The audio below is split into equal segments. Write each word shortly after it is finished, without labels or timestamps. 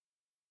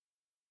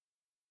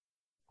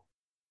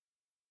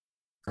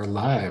are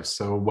live.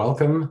 So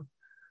welcome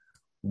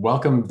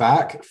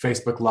back,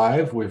 Facebook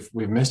Live. We've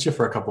missed you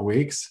for a couple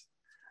weeks.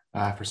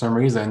 For some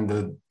reason,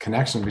 the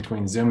connection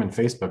between Zoom and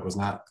Facebook was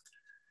not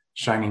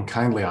shining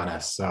kindly on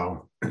us.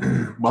 So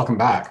welcome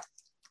back.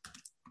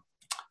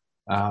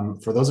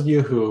 For those of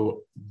you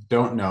who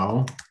don't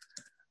know,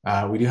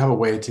 we do have a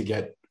way to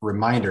get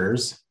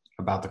reminders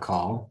about the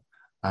call.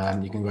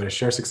 You can go to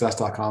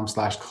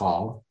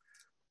sharesuccess.com/call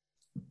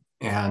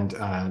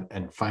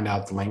and find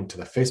out the link to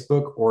the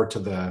Facebook or to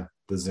the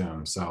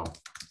Zoom. So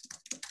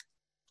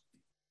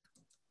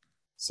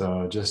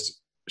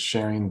just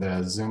sharing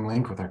the Zoom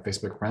link with our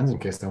Facebook friends in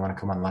case they want to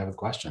come on live with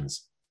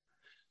questions.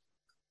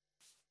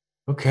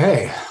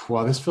 Okay,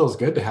 well, this feels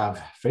good to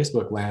have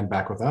Facebook land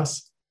back with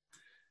us.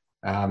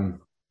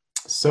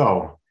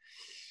 So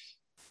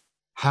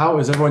how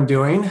is everyone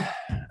doing?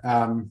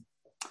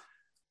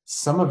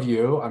 Some of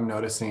you, I'm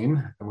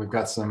noticing, and we've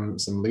got some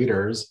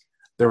leaders.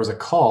 There was a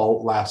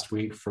call last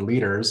week for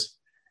leaders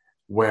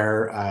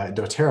where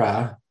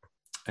dōTERRA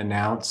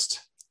announced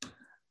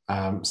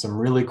some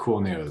really cool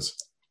news.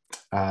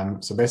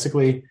 So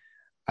basically,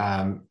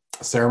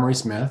 Sarah Marie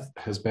Smith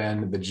has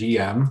been the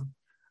GM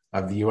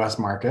of the US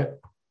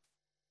market,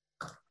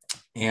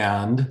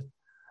 and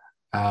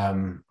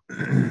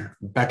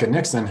Becca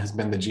Nixon has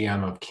been the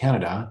GM of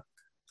Canada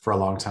for a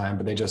long time,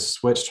 but they just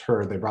switched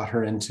her. They brought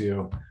her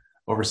into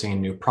overseeing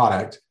new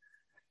product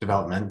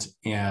development,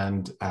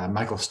 and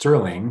Michael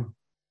Sterling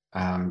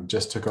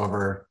just took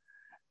over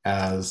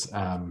as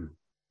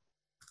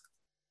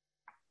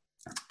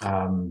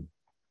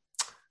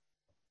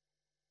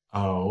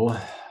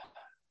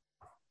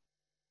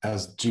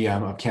as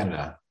GM of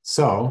Canada.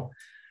 So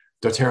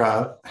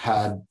dōTERRA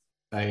had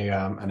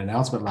an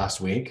announcement last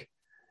week,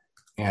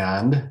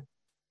 and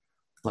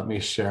let me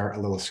share a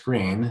little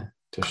screen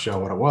to show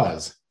what it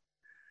was.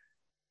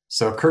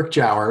 So Kirk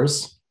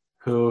Jowers,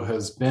 who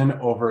has been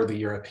over the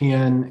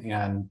European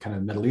and kind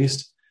of Middle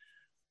East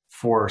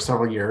for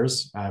several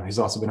years. He's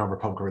also been over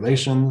public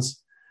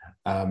relations.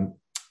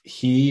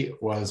 He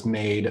was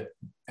made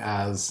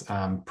as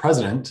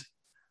president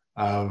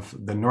of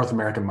the North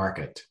American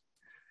market.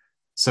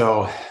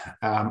 So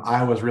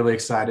I was really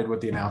excited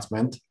with the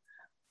announcement.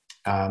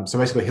 So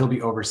basically he'll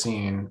be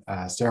overseeing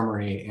Sarah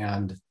Marie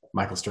and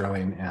Michael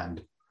Sterling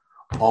and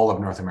all of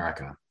North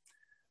America.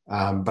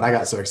 But I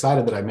got so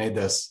excited that I made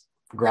this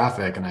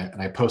graphic and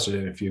I posted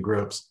it in a few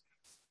groups.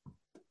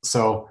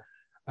 So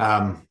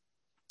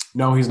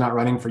no, he's not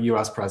running for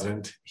US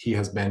president. He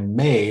has been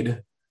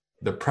made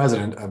the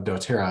president of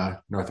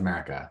dōTERRA North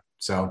America.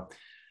 So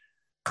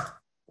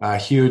a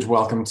huge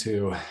welcome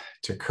to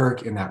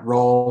Kirk in that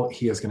role.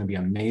 He is going to be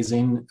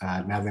amazing.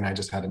 Natalie and I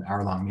just had an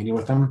hour-long meeting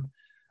with him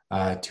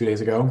 2 days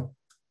ago.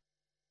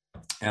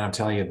 And I'm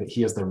telling you that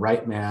he is the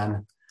right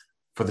man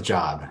for the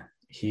job.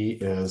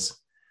 He's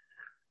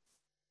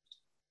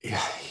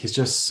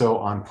just so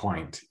on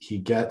point. He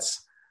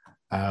gets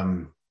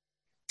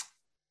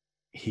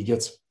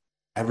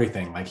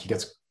everything. Like he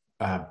gets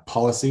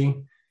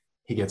policy,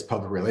 he gets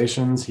public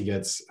relations, he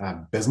gets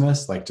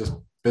business, like just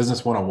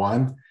business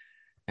 101.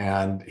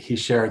 And he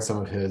shared some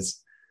of his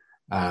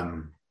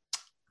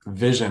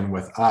vision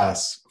with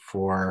us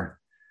for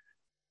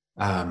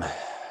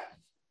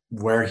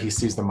where he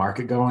sees the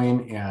market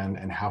going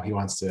and how he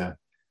wants to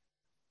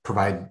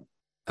provide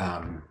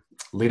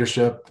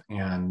leadership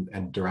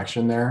and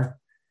direction there.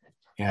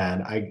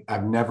 And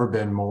I've never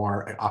been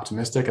more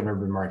optimistic. I've never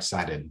been more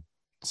excited.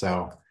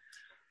 So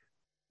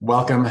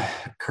welcome,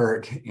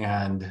 Kirk,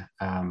 and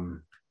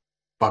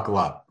buckle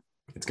up.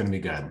 It's going to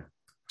be good.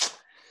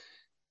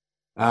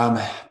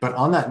 But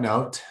on that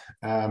note,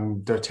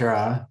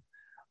 dōTERRA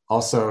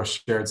also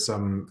shared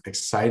some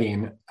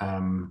exciting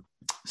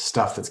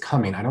stuff that's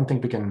coming. I don't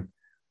think we can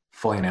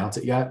fully announce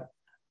it yet,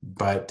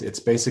 but it's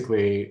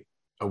basically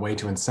a way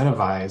to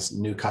incentivize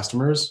new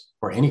customers,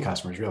 or any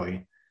customers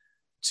really,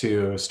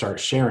 to start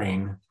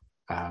sharing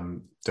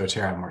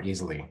dōTERRA more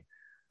easily.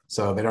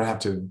 So they don't have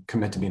to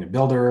commit to being a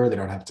builder. They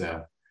don't have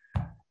to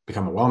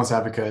become a wellness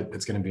advocate.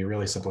 It's going to be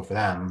really simple for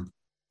them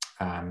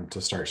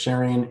to start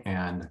sharing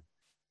and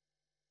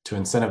to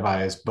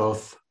incentivize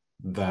both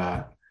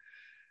the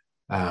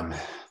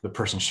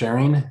person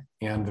sharing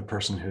and the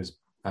person who's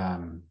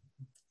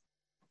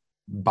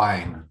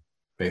buying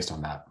based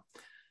on that.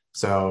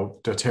 So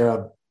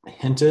dōTERRA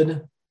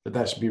hinted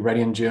that should be ready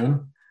in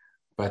June,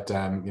 but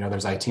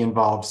there's IT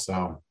involved,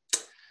 so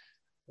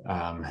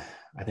I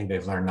think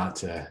they've learned not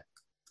to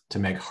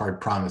make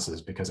hard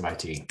promises because of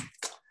IT.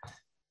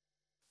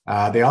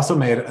 They also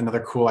made another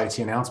cool IT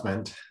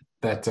announcement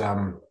that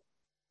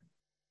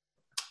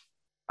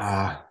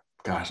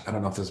gosh, I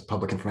don't know if this is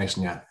public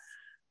information yet.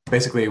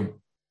 Basically,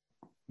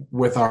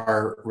 with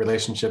our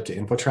relationship to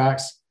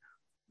InfoTracks,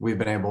 we've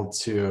been able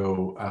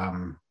to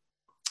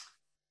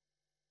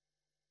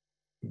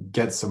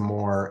get some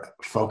more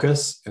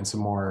focus and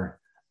some more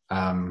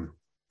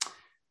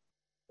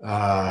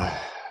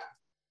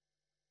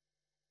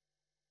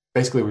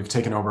basically we've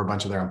taken over a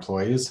bunch of their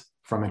employees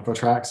from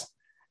InfoTracks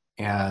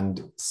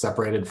and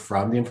separated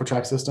from the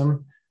InfoTracks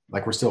system.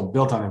 Like we're still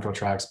built on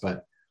InfoTracks,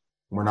 but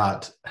we're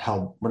not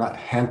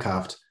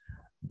handcuffed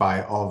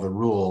by all the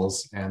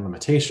rules and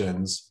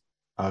limitations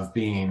of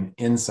being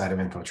inside of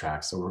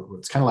InfoTrax. So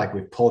it's kind of like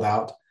we've pulled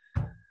out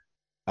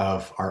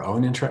of our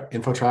own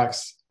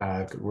InfoTrax.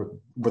 We're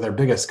their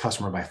biggest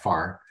customer by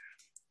far.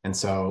 And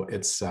so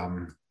it's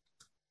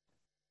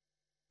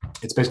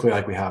basically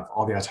like we have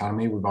all the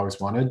autonomy we've always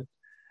wanted.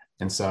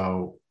 And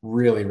so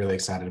really, really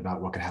excited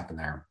about what could happen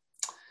there.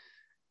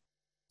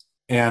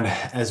 And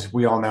as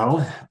we all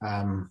know,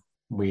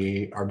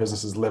 our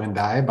businesses live and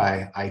die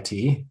by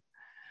IT.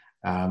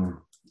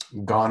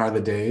 Gone are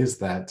the days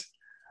that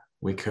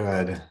we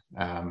could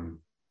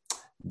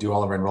do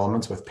all of our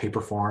enrollments with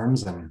paper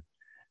forms and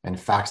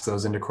fax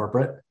those into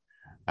corporate.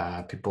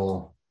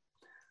 People,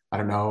 I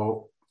don't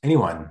know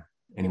anyone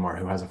anymore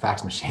who has a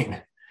fax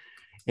machine.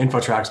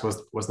 InfoTrax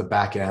was the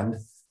back end.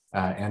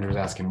 Andrew's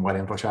asking what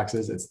InfoTrax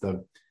is. It's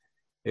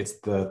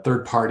the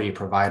third-party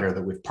provider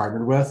that we've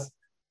partnered with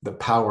that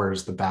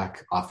powers the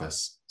back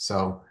office.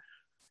 So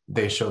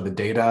they show the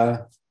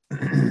data,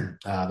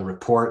 the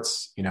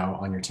reports,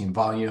 on your team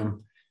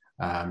volume,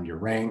 your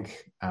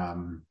rank.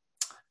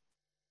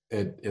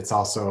 It's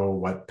also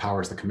what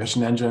powers the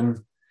commission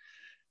engine.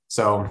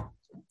 So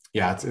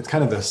yeah, it's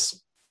kind of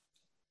this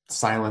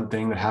silent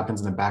thing that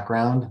happens in the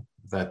background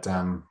that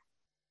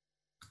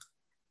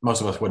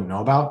most of us wouldn't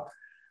know about,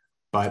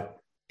 but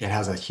it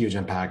has a huge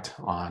impact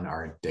on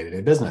our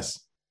day-to-day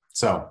business.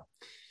 So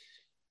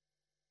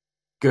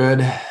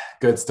good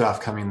stuff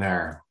coming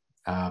there.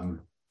 And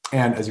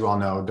as you all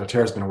know,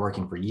 dōTERRA has been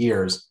working for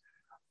years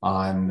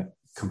on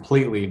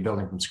completely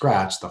building from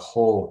scratch the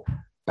whole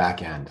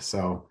back end.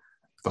 So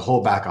the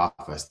whole back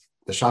office,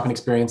 the shopping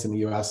experience in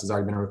the US has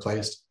already been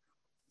replaced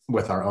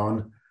with our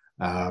own,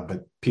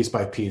 but piece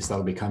by piece,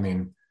 that'll be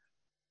coming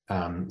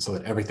so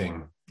that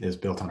everything is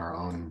built on our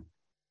own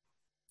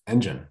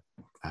engine.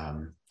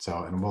 And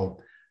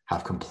we'll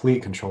have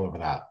complete control over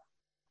that.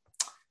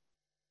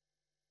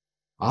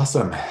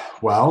 Awesome.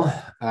 Well,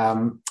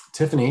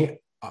 Tiffany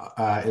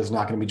is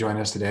not going to be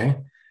joining us today.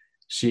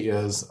 She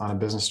is on a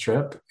business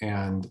trip,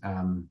 and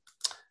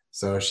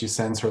so she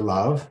sends her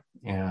love.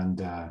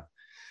 And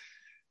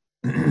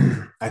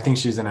I think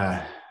she's in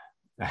a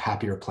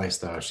happier place,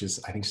 though.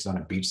 I think she's on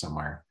a beach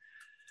somewhere.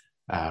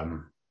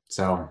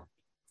 So,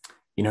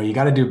 you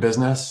got to do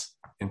business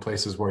in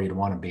places where you'd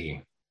want to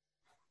be,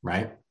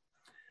 right?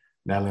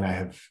 Natalie and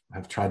I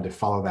have tried to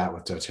follow that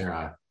with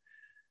dōTERRA.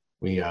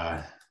 We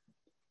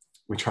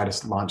try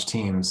to launch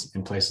teams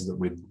in places that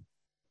we'd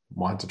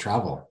want to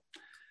travel.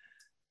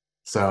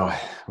 So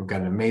we've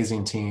got an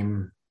amazing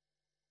team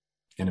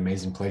in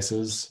amazing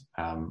places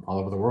all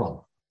over the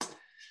world.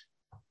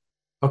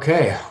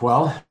 Okay,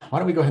 well, why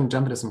don't we go ahead and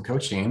jump into some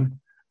coaching?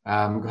 Go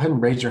ahead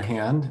and raise your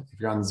hand if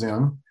you're on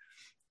Zoom.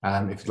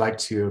 If you'd like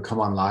to come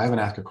on live and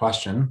ask a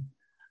question.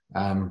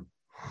 If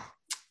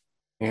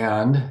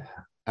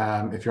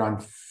you're on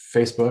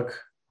Facebook,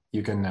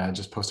 you can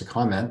just post a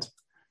comment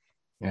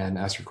and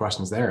ask your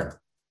questions there.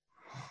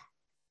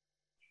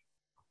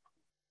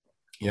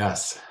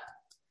 Yes.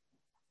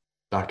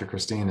 Dr.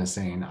 Christine is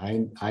saying,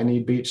 I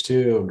need beach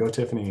too. Go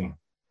Tiffany.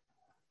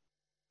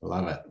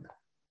 Love it.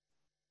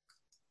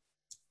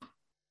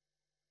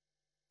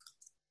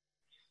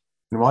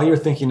 And while you're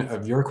thinking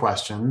of your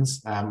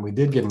questions, we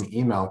did get an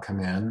email come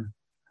in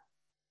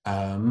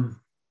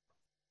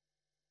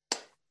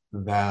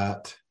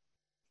that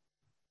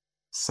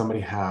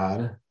somebody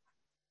had.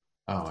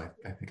 Oh,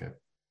 I think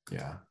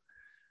yeah.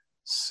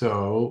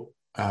 So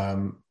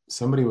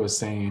somebody was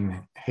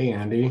saying, hey,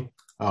 Andy.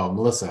 Oh,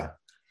 Melissa.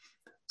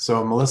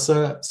 So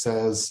Melissa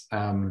says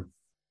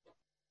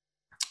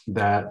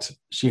that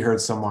she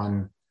heard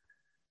someone,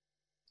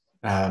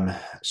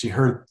 she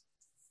heard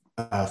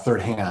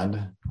third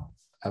hand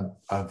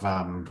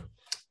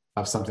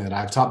of something that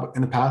I've taught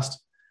in the past.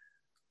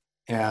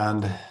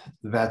 And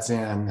that's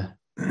in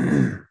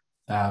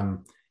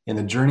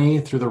the journey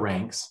through the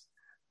ranks,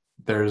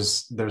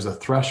 there's a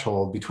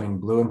threshold between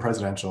blue and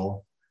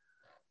presidential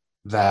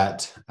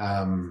that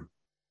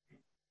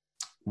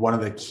one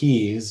of the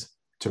keys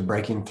to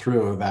breaking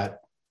through that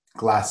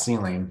glass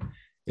ceiling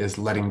is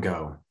letting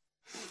go.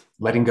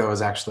 Letting go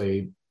is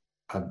actually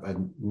a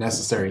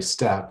necessary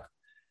step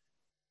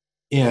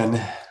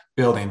in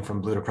building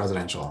from blue to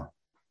presidential.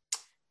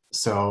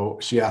 So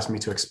she asked me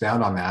to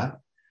expound on that.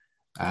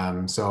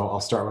 So I'll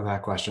start with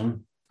that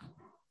question.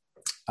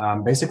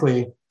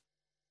 Basically,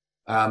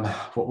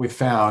 what we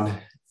found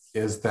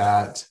is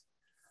that,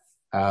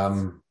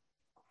 so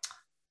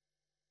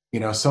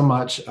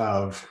much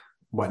of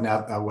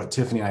what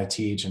Tiffany and I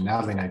teach and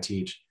Natalie and I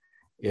teach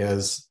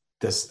is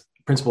this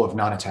principle of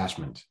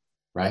non-attachment,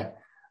 right?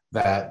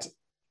 That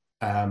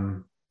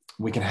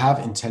we can have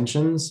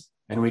intentions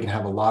and we can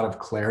have a lot of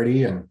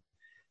clarity and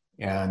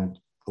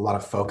a lot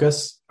of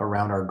focus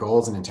around our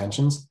goals and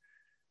intentions.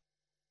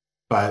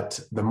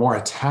 But the more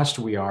attached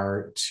we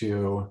are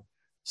to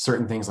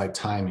certain things like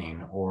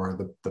timing or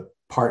the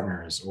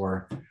partners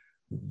or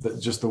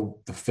just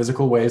the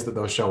physical ways that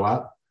those show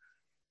up,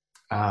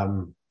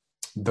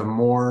 the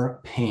more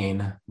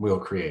pain we'll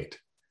create.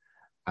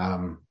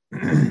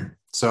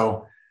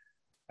 So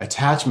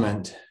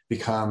attachment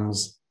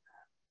becomes,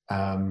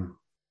 and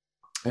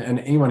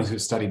anyone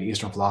who's studied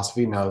Eastern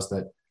philosophy knows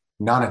that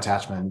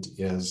non-attachment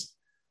is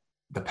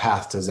the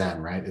path to Zen,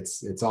 right?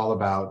 It's all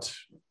about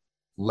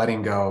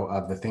letting go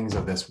of the things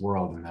of this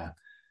world and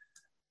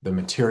the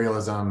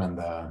materialism and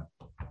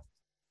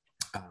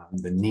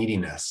the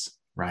neediness,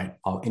 right?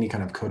 Any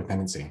kind of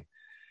codependency.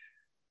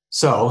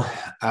 So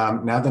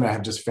now that I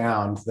have just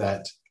found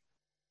that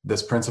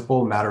this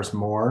principle matters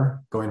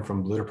more going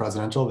from blue to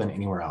presidential than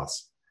anywhere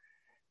else.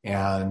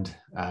 And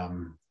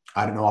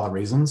I don't know all the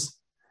reasons,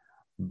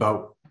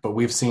 but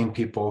we've seen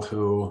people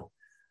who,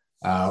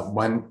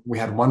 when we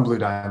had one blue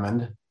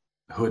diamond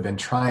who had been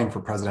trying for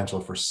presidential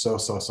for so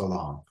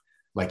long,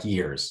 like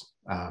years.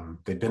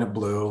 They'd been at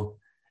blue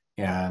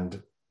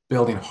and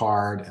building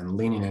hard and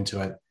leaning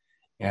into it.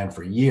 And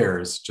for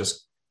years,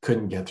 just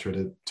couldn't get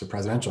through to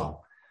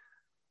presidential.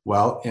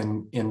 Well,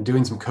 in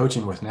doing some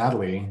coaching with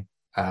Natalie,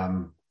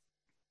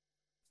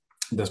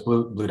 this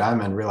blue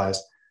diamond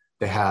realized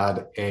they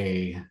had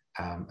a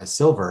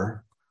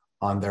silver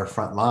on their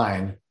front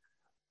line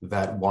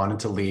that wanted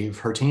to leave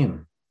her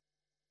team.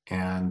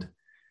 And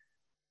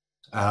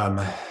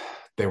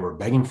they were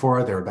begging for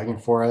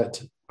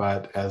it.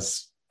 But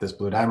as this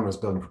blue diamond was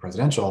building for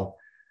presidential,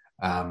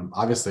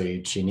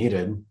 obviously she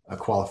needed a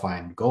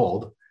qualifying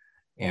gold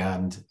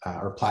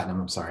or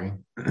platinum, I'm sorry.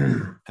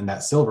 And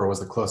that silver was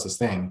the closest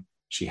thing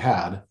she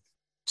had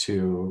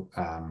to,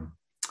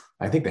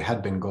 I think they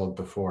had been gold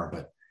before,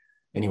 but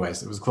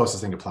anyways, it was the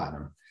closest thing to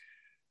platinum.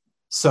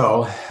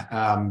 So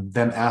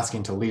them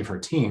asking to leave her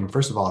team,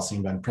 first of all,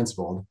 seemed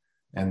unprincipled.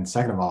 And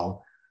second of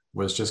all,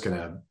 was just going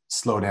to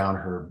slow down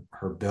her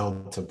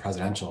build to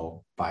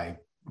presidential by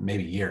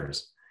maybe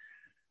years.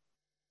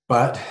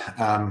 But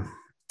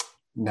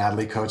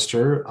Natalie coached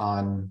her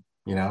on,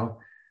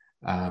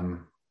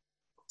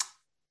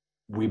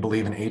 we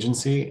believe in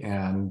agency,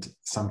 and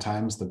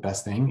sometimes the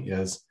best thing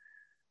is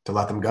to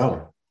let them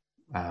go.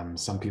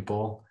 Some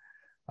people,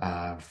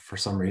 for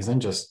some reason,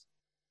 just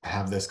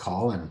have this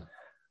call, and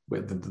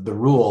the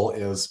rule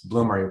is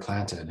bloom where you're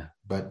planted.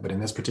 But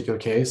in this particular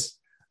case,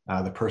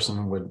 the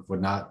person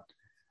would not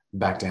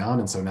back down,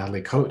 and so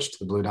Natalie coached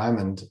the blue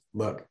diamond.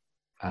 Look,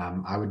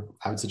 I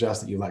would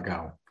suggest that you let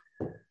go.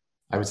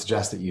 I would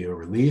suggest that you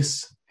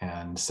release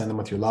and send them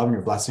with your love and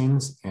your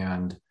blessings,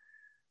 and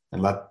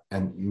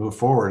move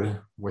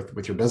forward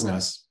with your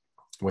business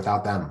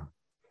without them.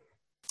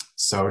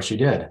 So she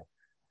did.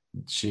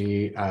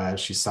 She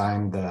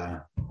signed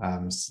the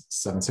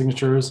 7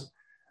 signatures.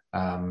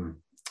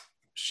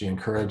 She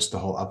encouraged the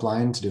whole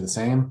upline to do the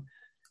same.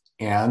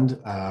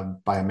 And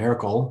by a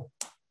miracle,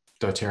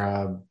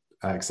 dōTERRA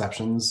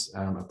exceptions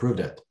approved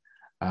it.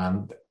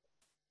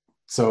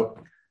 So,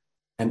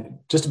 and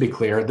just to be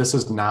clear, this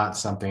is not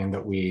something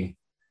that we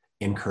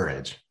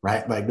encourage,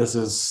 right? Like this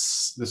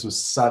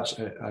was such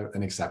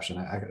an exception.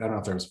 I don't know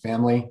if there was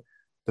family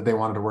that they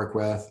wanted to work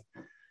with,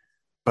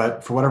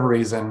 but for whatever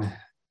reason,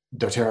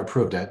 dōTERRA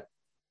approved it.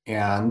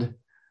 And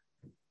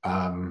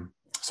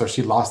so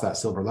she lost that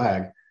silver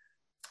leg.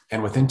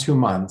 And within 2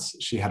 months,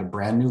 she had a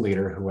brand new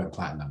leader who went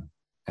platinum,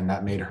 and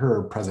that made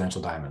her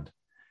presidential diamond.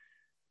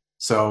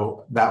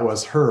 So that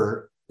was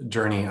her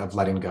journey of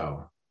letting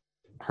go,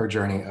 her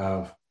journey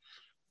of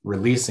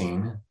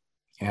releasing,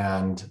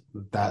 and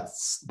that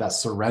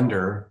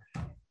surrender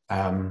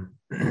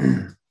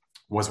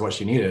was what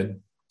she needed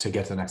to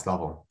get to the next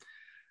level.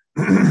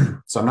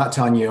 So I'm not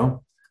telling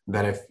you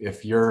that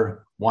if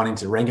you're wanting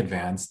to rank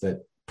advance,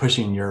 that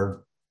pushing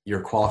your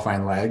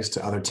qualifying legs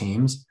to other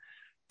teams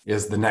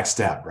is the next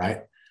step,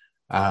 right?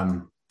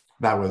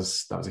 That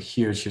was a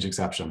huge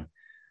exception.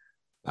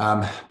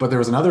 But there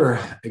was another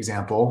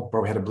example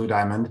where we had a blue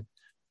diamond,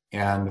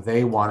 and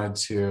they wanted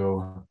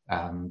to,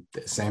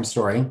 same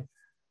story.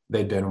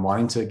 They'd been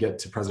wanting to get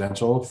to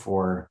presidential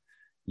for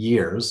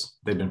years.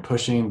 They'd been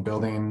pushing,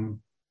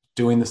 building,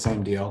 doing the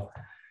same deal.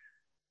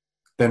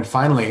 Then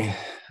finally,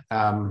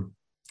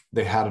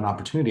 they had an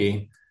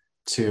opportunity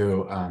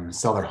to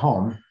sell their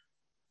home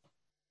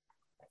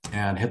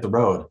and hit the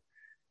road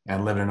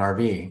and live in an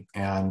RV.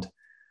 And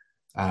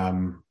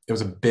it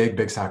was a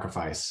big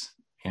sacrifice,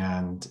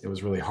 and it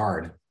was really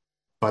hard,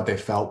 but they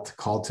felt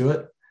called to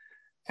it.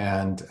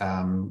 And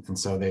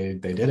so they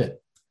did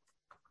it.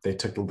 They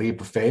took the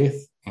leap of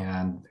faith,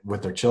 and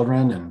with their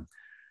children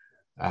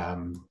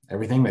and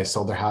everything, they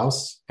sold their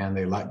house and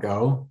they let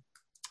go.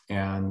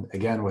 And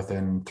again,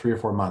 within 3 or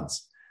 4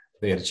 months,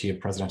 they had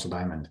achieved presidential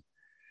diamond.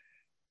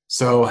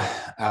 So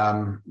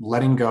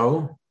letting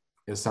go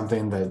is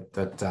something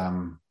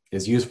that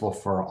is useful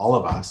for all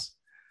of us.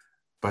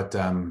 But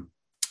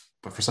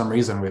for some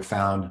reason, we've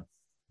found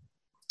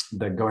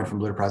that going from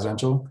blue to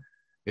presidential,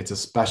 it's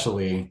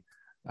especially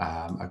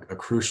a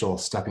crucial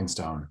stepping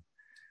stone.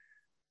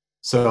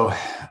 So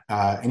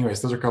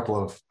anyways, those are a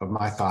couple of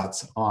my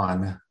thoughts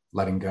on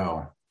letting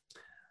go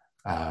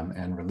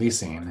and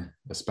releasing,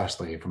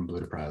 especially from blue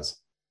to pres.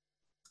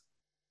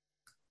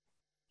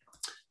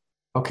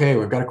 Okay,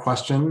 we've got a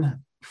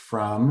question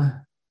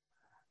from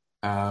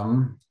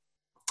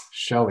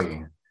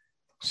Shelley.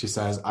 She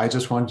says, I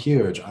just won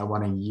huge. I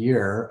won a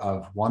year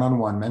of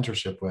one-on-one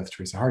mentorship with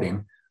Teresa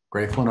Harding.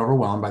 Grateful and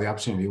overwhelmed by the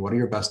opportunity. What are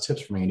your best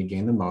tips for me to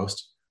gain the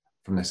most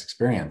from this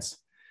experience?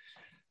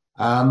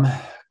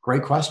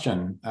 Great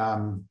question.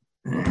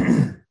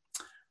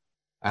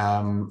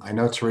 I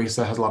know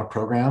Teresa has a lot of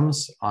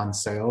programs on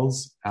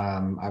sales.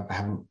 I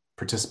haven't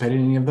participated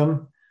in any of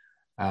them,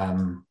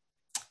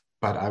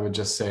 but I would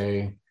just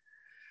say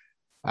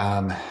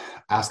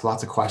ask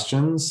lots of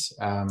questions,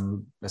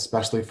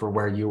 especially for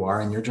where you are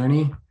in your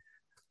journey,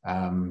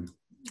 and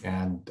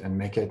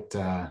make it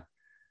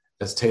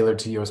as tailored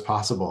to you as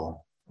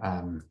possible.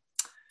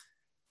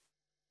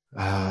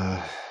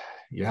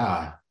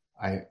 Yeah,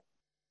 I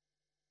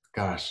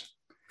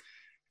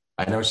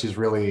know she's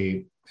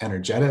really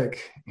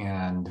energetic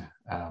and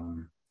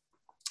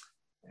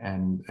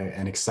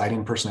an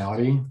exciting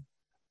personality.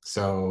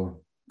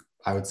 So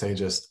I would say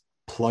just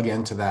plug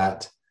into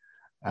that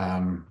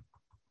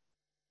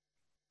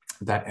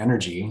that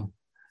energy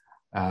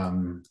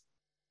and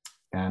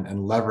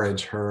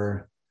leverage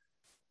her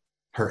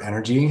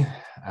energy.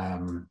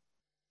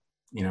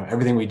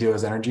 Everything we do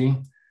is energy.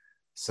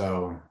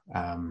 So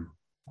I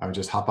would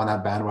just hop on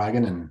that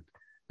bandwagon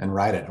and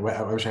ride it.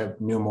 I wish I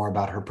knew more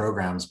about her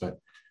programs, but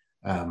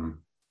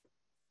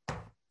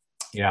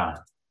yeah.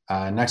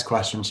 Next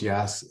question she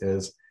asks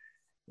is,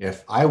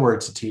 if I were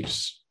to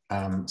teach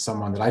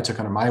someone that I took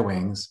under my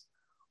wings,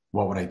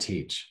 what would I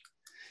teach?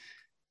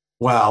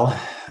 Well,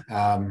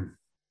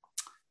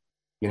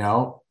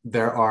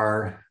 there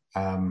are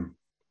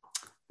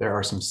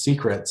some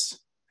secrets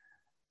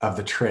of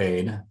the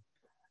trade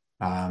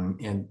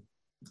in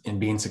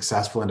being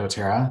successful in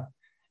dōTERRA,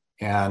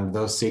 and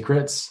those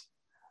secrets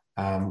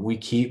we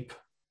keep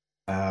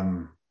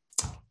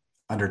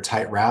under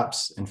tight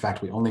wraps. In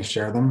fact, we only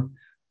share them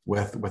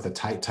with a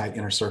tight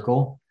inner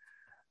circle.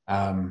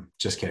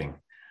 Just kidding.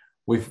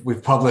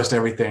 We've published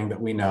everything that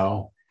we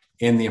know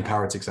in the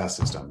Empowered Success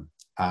System.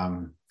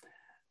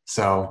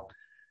 So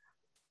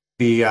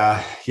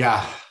there's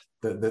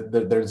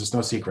just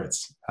no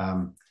secrets.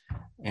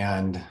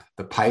 And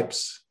the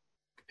pipes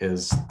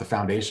is the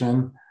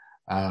foundation.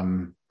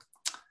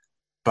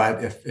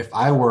 But if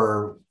I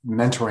were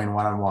mentoring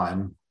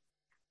one-on-one,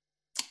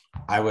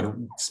 I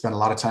would spend a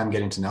lot of time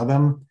getting to know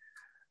them.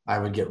 I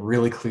would get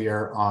really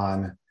clear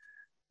on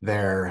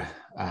their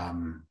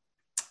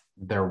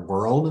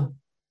world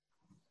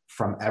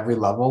from every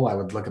level. I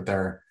would look at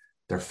their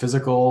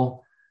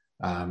physical,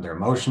 their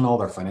emotional,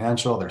 their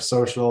financial, their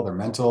social, their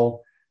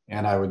mental,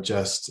 and I would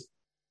just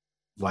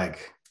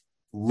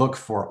look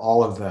for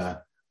all of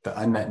the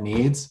unmet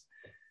needs.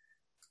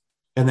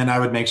 And then I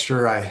would make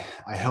sure I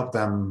help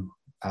them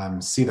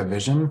see the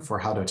vision for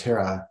how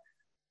dōTERRA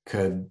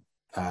could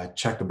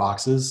check the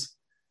boxes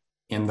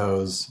in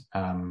those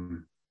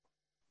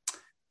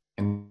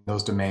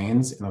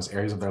domains, in those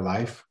areas of their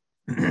life.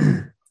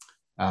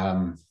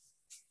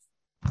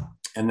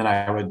 And then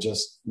I would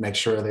just make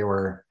sure they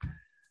were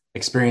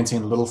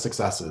experiencing little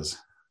successes.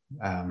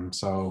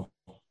 So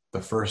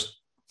the first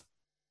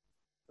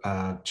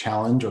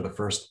challenge, or the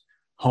first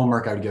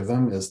homework I would give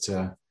them, is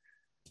to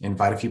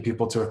invite a few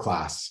people to a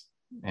class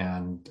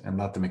and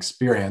let them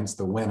experience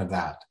the win of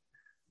that.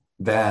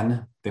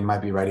 Then they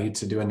might be ready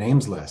to do a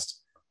names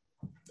list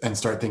and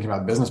start thinking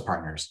about business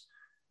partners.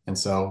 And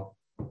so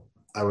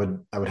I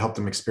would help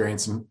them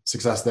experience some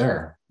success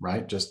there,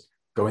 right? Just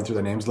going through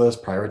the names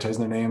list, prioritizing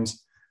their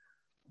names.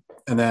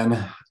 And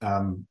then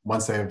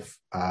once they've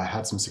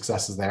had some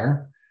successes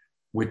there,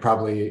 we'd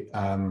probably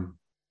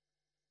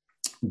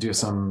do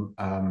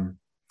some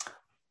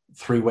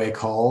three-way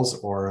calls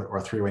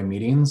or three-way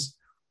meetings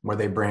where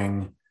they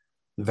bring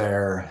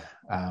their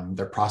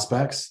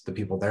prospects, the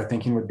people they're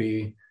thinking would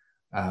be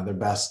their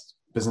best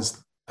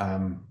business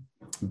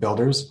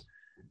builders,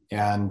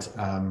 and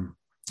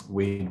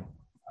we'd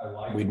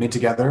meet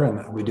together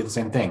and we'd do the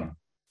same thing,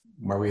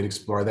 where we'd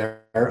explore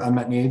their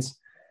unmet needs,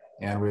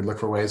 and we'd look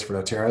for ways for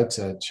dōTERRA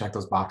to check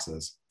those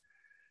boxes.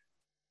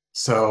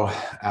 So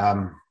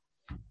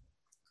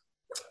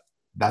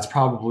that's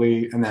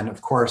probably, and then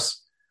of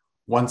course,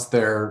 once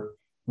they're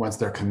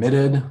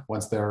committed,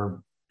 once they're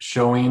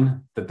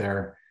showing that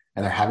they're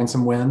having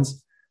some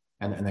wins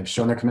and they've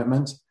shown their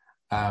commitment,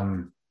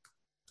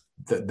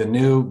 the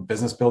new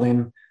business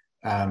building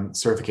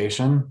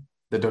certification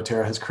that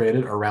dōTERRA has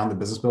created around the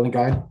business building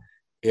guide,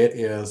 it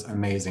is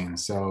amazing.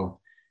 So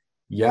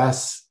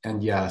yes,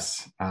 and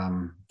yes,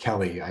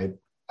 Kelly, I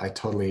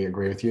totally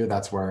agree with you.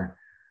 That's where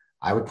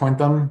I would point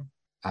them.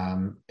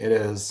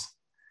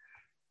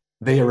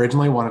 They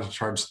originally wanted to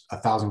charge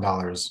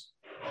 $1,000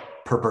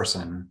 per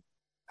person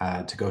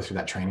to go through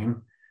that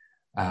training.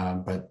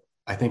 But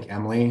I think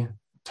Emily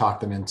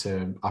talked them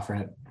into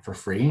offering it for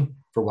free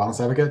for wellness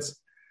advocates.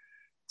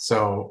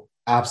 So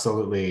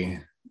absolutely,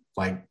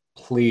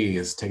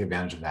 please take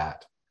advantage of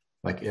that.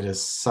 It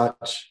is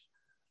such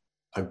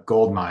a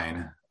gold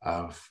mine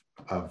of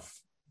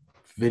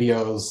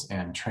videos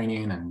and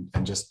training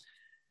and just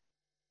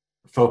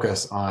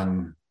focus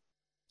on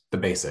the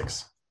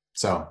basics.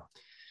 So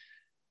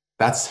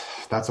that's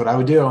what I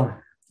would do.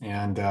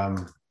 And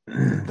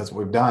that's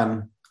what we've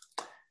done.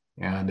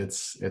 and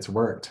it's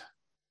worked.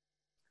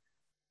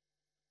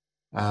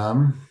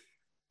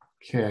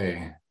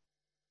 Okay.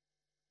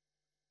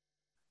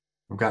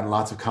 We've gotten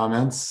lots of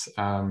comments.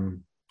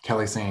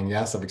 Kelly saying,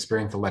 yes, I've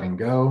experienced the letting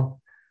go,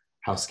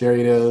 how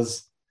scary it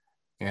is.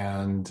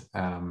 And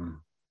I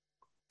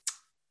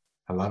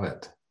love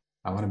it.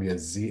 I want to be a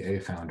ZA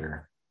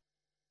founder.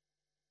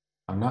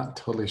 I'm not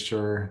totally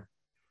sure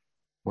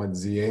what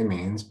ZA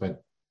means,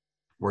 but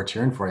we're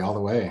cheering for you all the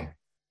way.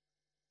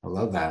 I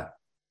love that.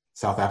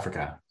 South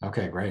Africa.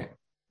 Okay, great.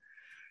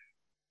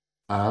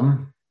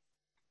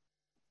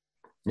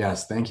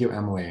 Yes, thank you,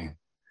 Emily.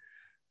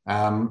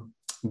 The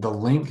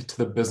link to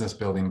the business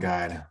building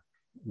guide,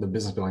 the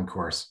business building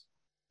course.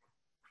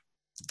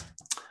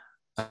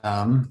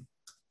 I'll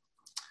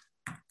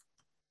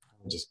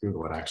just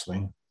Google it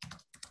actually.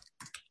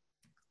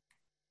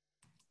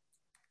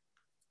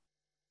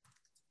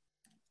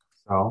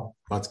 So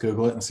let's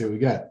Google it and see what we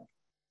get.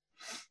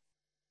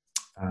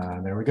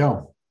 There we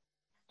go.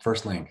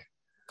 First link.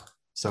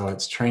 So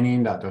it's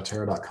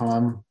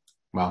training.doterra.com.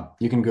 Well,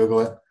 you can Google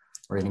it,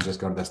 or you can just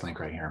go to this link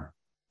right here.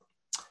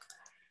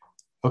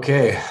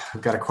 Okay,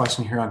 we've got a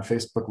question here on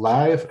Facebook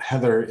Live.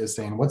 Heather is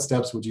saying, what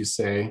steps would you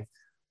say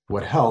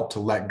would help to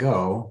let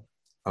go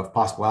of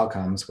possible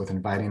outcomes with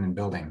inviting and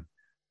building?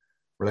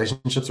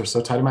 Relationships are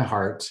so tight in my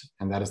heart,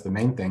 and that is the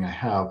main thing I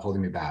have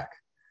holding me back.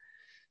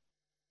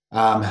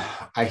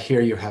 I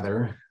hear you,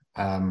 Heather.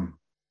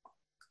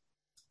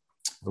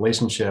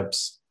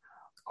 Relationships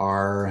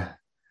are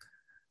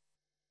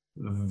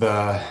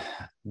the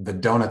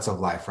donuts of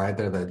life, right?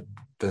 They're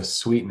the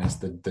sweetness,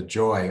 the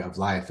joy of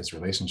life is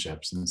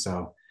relationships. And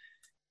so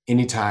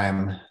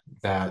anytime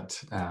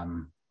that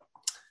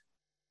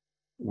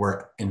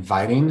we're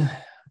inviting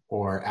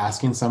or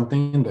asking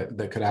something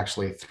that could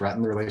actually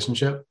threaten the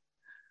relationship,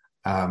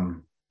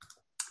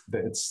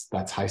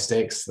 that's high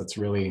stakes. That's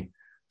really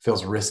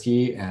feels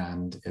risky,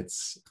 and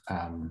it's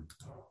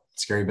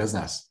scary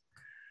business.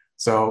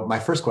 So my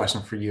first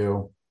question for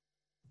you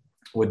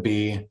would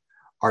be,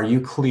 are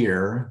you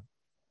clear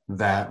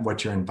that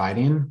what you're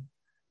inviting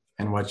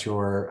and what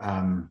you're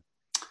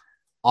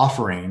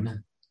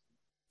offering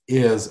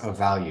is of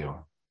value?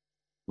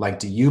 Like,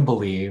 do you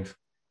believe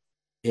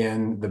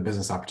in the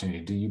business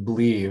opportunity? Do you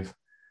believe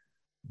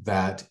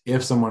that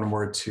if someone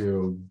were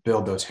to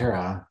build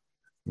doTERRA,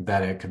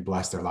 that it could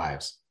bless their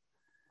lives?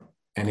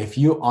 And if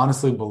you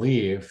honestly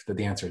believe that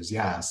the answer is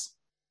yes,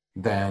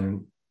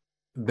 then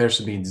there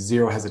should be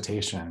zero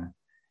hesitation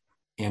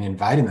in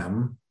inviting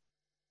them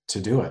to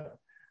do it.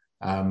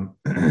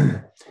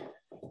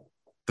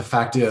 The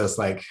fact is,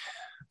 like,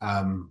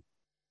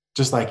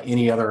 just like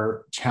any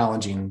other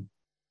challenging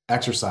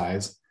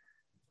exercise,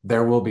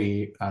 there will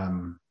be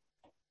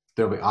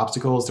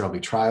obstacles, there will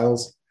be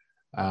trials,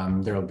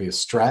 there will be a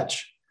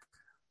stretch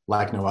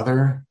like no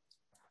other.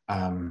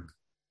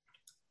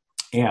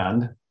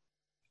 And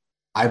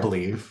I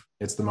believe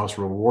it's the most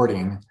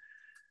rewarding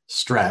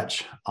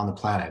stretch on the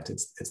planet.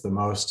 It's the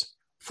most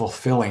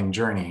fulfilling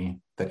journey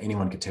that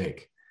anyone could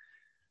take.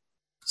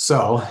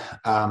 So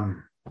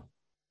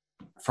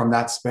from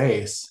that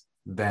space,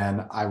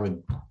 then I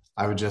would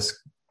just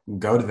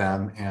go to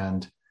them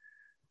and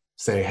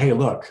say, hey,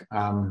 look,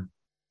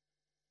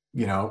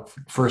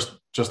 first,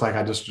 just like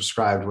I just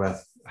described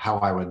with how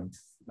I would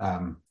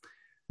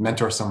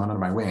mentor someone under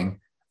my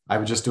wing, I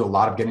would just do a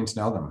lot of getting to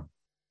know them.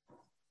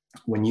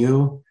 When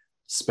you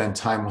spend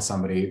time with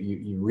somebody,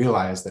 you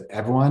realize that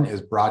everyone is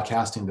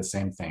broadcasting the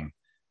same thing.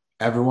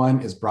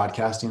 Everyone is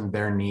broadcasting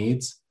their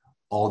needs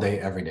all day,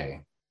 every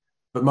day.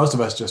 But most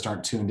of us just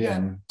aren't tuned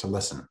in to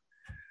listen.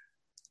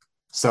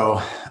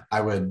 So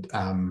I would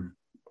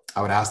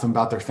ask them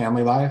about their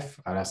family life.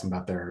 I'd ask them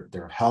about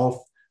their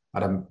health.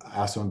 I'd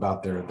ask them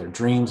about their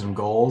dreams and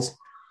goals.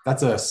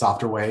 That's a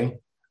softer way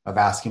of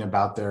asking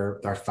about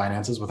their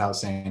finances without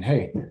saying,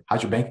 hey,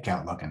 how's your bank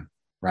account looking,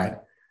 right?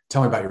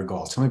 Tell me about your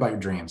goals. Tell me about your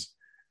dreams.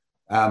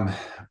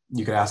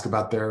 You could ask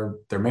about their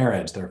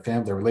marriage, their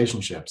family, their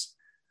relationships.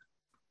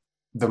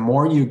 The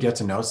more you get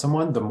to know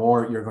someone, the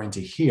more you're going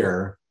to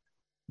hear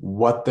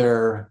what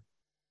where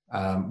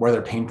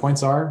their pain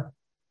points are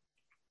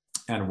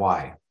and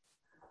why.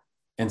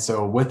 And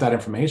so with that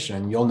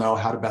information, you'll know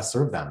how to best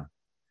serve them.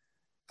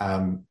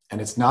 And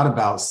it's not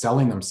about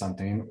selling them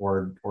something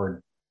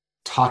or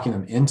talking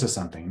them into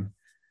something.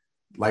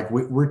 Like,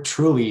 we're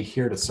truly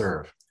here to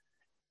serve.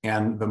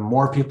 And the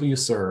more people you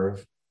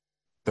serve,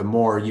 the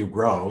more you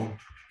grow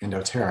in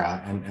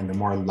doTERRA, and the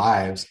more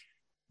lives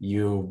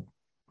you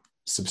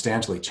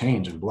substantially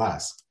change and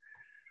bless.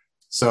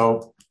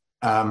 So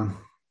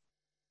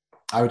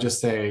I would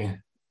just say,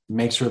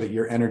 make sure that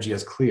your energy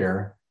is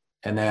clear,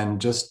 and then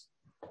just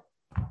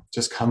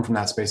come from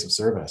that space of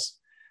service.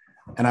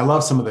 And I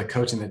love some of the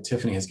coaching that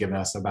Tiffany has given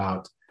us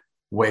about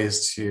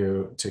ways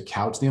to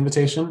couch the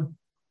invitation.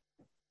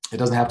 It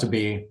doesn't have to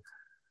be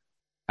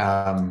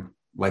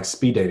like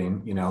speed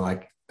dating,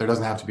 like there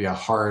doesn't have to be a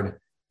hard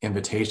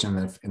invitation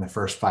in the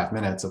first 5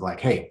 minutes of like,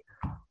 hey,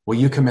 will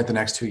you commit the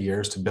next 2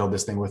 years to build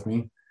this thing with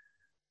me?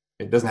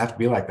 It doesn't have to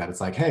be like that.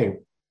 It's like, hey,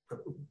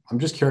 I'm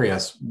just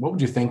curious, what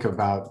would you think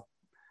about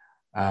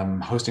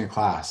hosting a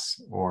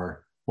class,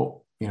 or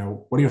well,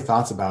 what are your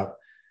thoughts about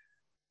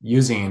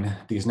using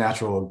these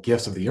natural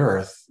gifts of the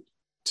earth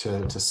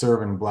to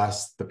serve and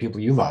bless the people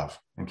you love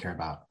and care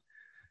about?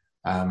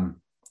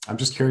 I'm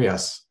just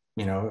curious,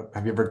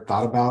 have you ever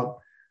thought about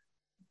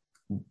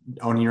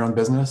owning your own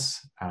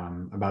business,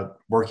 about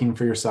working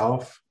for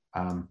yourself?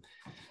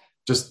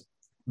 Just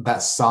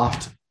that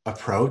soft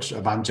approach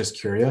of I'm just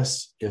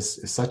curious is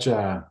such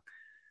a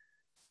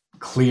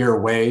clear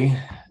way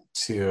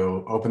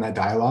to open that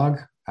dialogue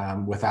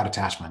without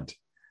attachment.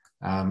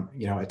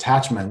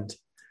 Attachment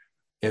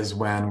is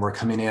when we're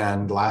coming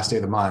in the last day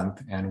of the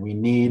month and we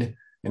need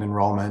an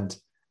enrollment.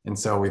 And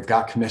so we've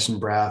got commission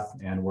breath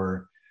and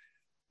we're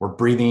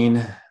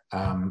breathing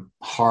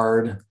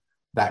hard,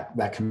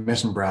 that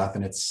commission breath,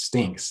 and it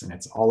stinks and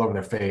it's all over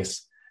their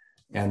face.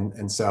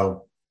 And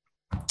so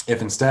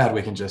if instead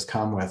we can just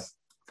come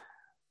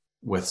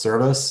with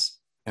service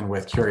and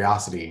with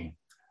curiosity,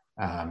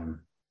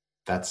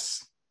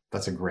 that's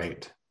a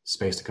great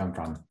space to come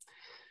from.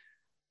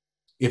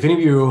 If any of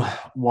you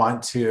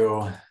want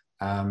to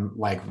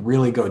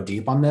really go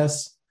deep on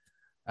this,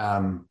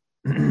 I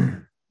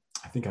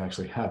think I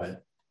actually have it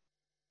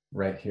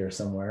right here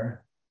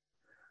somewhere.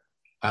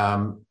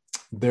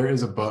 There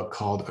is a book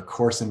called A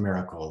Course in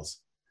Miracles,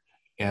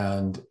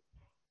 and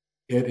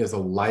it is a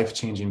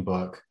life-changing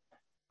book.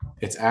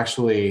 It's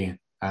actually,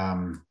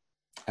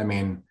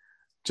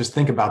 just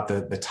think about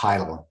the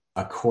title,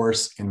 A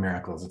Course in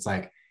Miracles. It's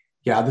like,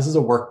 yeah, this is a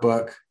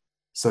workbook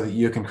so that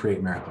you can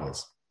create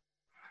miracles.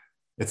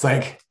 It's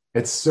like,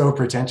 it's so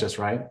pretentious,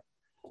 right?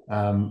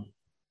 I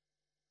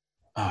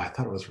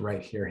thought it was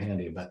right here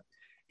handy, but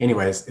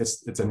anyways,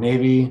 it's a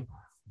Navy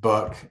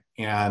book,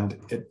 and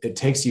it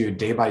takes you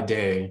day by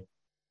day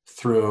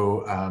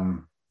through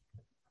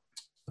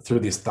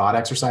these thought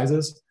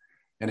exercises.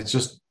 And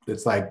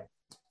it's like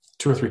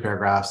 2 or 3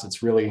 paragraphs.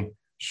 It's really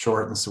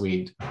short and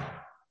sweet,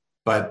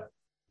 but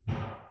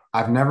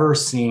I've never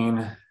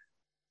seen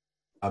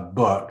a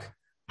book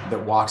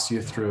that walks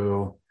you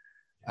through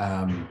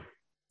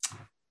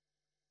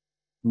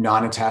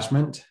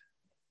non-attachment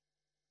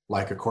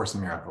like A Course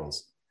in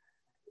Miracles.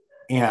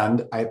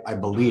 And I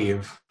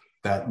believe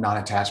that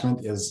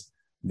non-attachment is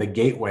the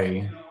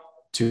gateway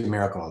to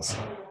miracles.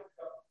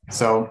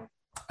 So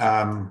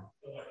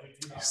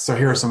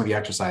here are some of the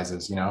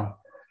exercises.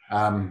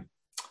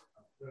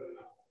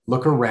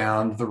 Look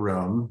around the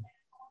room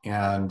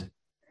and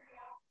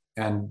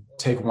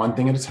take one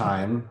thing at a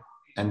time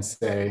and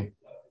say,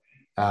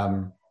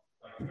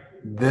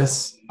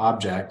 this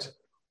object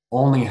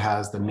only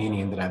has the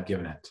meaning that I've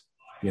given it.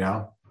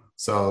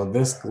 So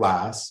this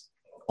glass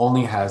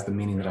only has the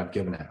meaning that I've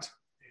given it.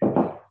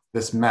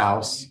 This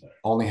mouse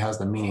only has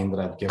the meaning that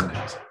I've given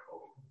it.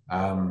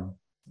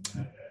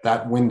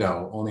 That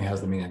window only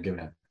has the meaning I've given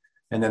it.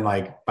 And then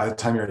by the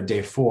time you're at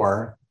day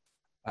 4,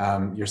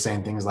 you're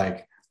saying things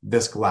like,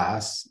 this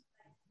glass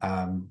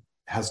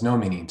has no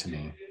meaning to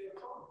me.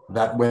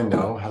 That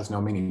window has no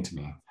meaning to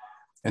me.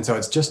 And so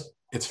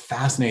it's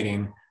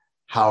fascinating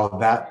how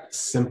that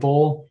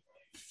simple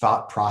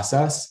thought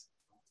process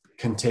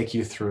can take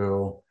you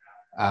through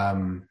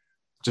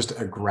just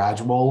a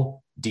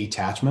gradual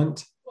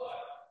detachment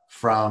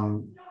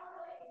from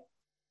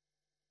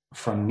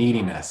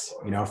neediness,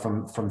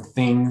 from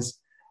things,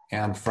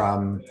 and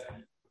from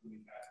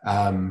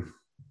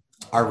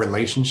our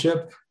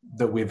relationship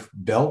that we've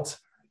built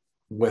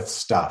with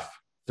stuff,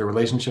 the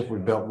relationship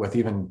we've built with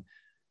even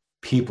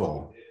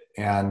people.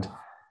 And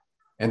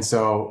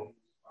so,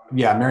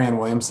 yeah, Marianne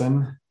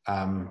Williamson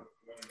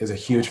is a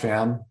huge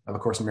fan of A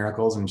Course in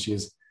Miracles, and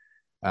she's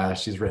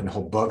written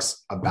whole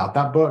books about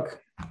that book.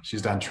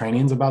 She's done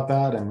trainings about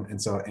that.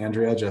 And so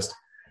Andrea just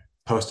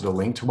posted a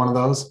link to one of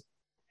those.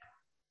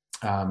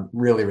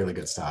 Really, really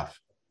good stuff.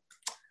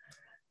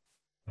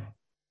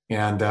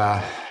 And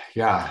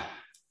yeah,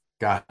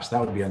 gosh, that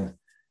would be an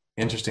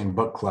interesting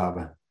book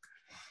club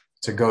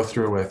to go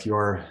through with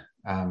your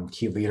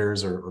key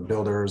leaders or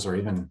builders or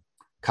even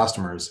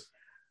customers.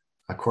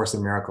 A Course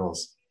in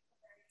Miracles.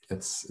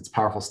 It's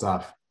powerful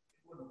stuff.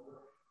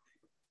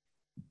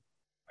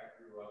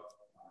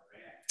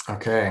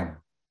 Okay.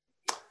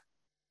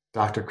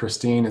 Dr.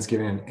 Christine is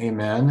giving an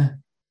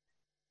amen.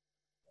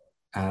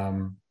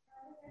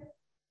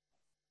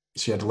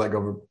 She had to let go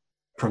of a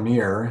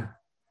premiere,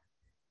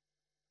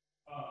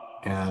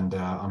 and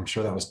I'm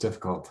sure that was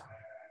difficult.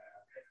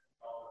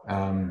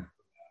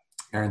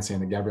 Aaron saying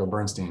that Gabrielle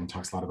Bernstein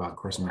talks a lot about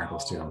Course in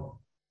Miracles too.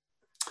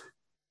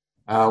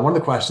 One of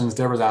the questions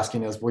Deborah's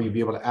asking is, will you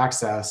be able to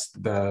access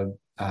the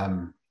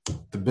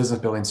business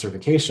building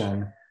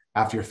certification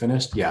after you're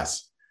finished?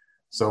 Yes.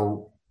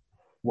 So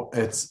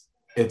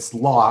it's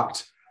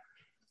locked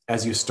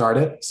as you start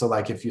it. So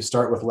if you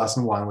start with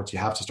lesson 1, which you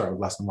have to start with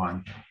lesson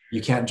 1,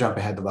 you can't jump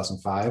ahead to lesson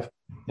 5.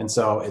 And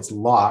so it's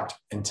locked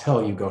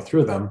until you go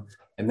through them,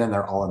 and then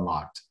they're all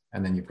unlocked.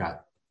 And then you've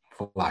got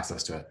full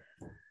access to it.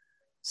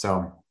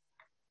 So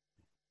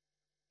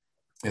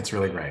it's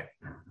really great.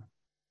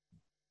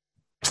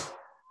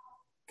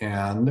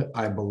 And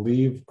I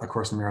believe A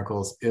Course in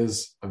Miracles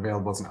is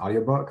available as an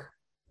audiobook.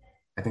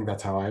 I think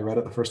that's how I read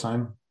it the first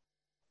time.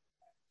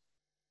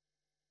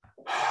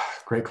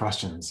 Great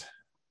questions.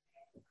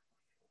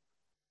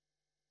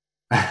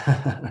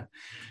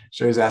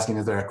 Sherry's asking,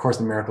 is there a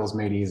Course in Miracles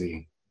made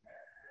easy?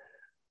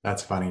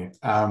 That's funny.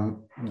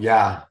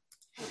 Yeah,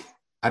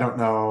 I don't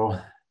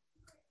know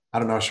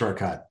a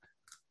shortcut.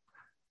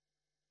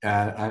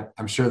 And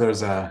I'm sure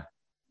there's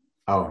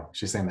oh,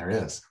 she's saying there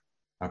is.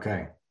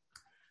 Okay,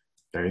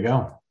 there you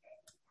go.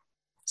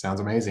 Sounds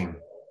amazing.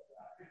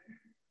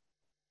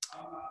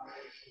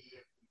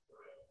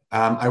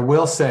 I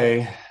will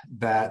say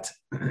that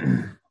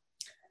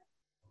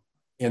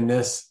in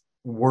this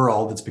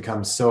world, it's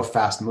become so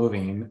fast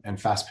moving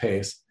and fast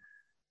paced.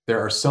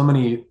 There are so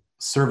many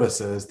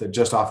services that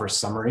just offer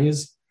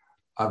summaries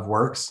of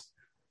works.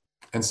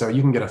 And so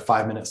you can get a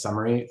 5-minute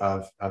summary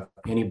of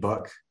any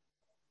book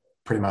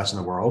pretty much in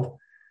the world.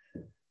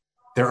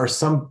 There are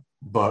some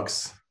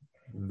books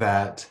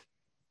that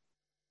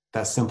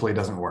simply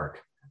doesn't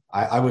work.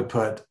 I would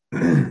put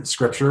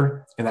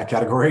scripture in that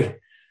category.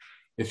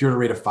 If you were to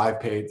read a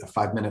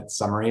 5-minute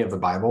summary of the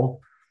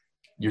Bible,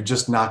 you're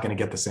just not going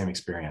to get the same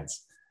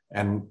experience.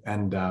 And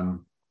there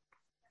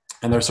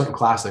are certain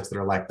classics that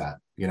are like that,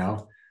 you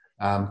know,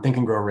 Think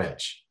and Grow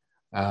Rich,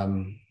 How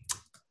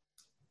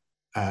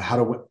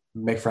to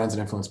Make Friends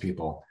and Influence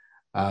People.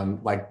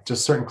 Like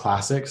just certain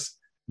classics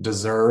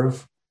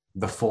deserve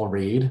the full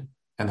read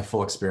and the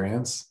full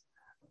experience.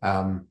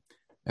 And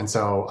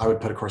so I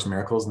would put A Course in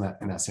Miracles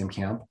in that same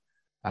camp.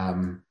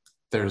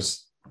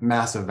 There's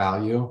massive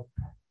value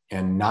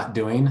in not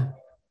doing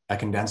a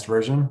condensed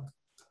version.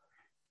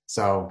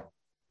 So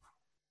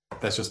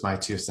that's just my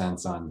 2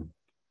 cents on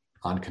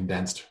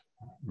condensed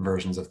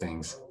versions of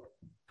things.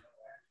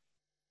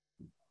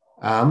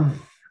 Yeah,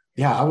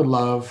 I would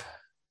love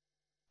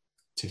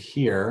to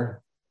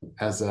hear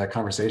as a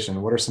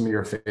conversation, what are some of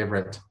your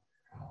favorite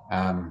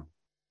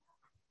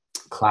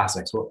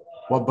classics?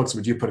 What books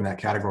would you put in that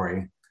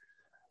category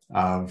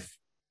of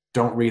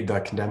don't read the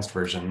condensed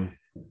version,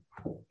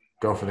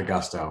 go for the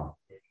gusto?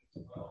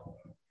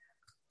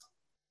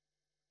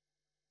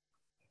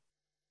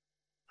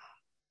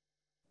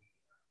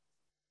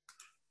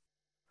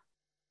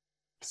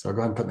 So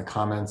go ahead and put in the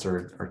comments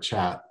or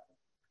chat.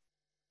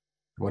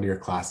 What are your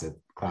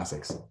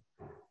classics?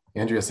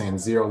 Andrea's saying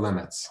Zero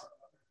Limits.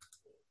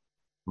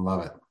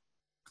 Love it.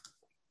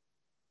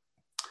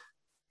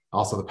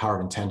 Also The Power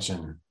of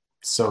Intention.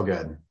 So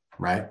good,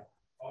 right?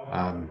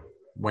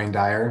 Wayne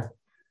Dyer.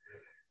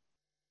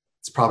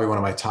 It's probably one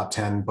of my top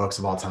 10 books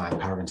of all time,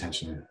 Power of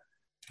Intention.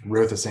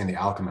 Ruth is saying The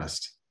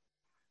Alchemist.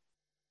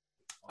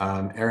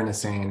 Erin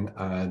is saying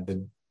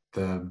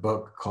the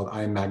book called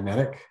I Am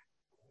Magnetic.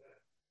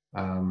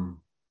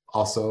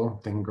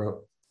 Also Think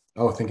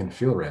and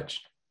Feel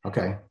Rich.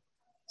 Okay,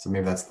 so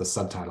maybe that's the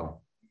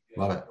subtitle.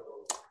 Love it.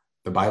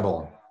 The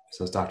Bible,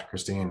 says Dr.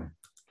 Christine.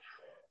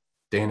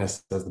 Dana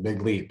says The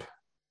Big Leap.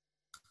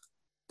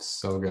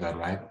 So good,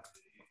 right?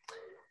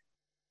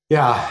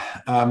 Yeah,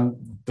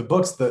 the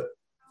books that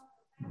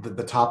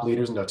the top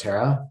leaders in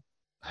doTERRA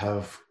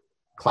have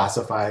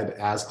classified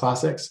as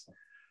classics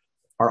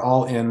are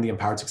all in the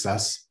Empowered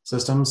Success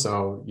system.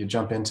 So you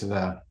jump into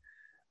the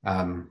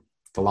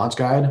launch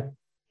guide.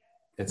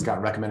 It's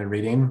got recommended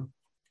reading,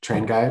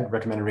 train guide,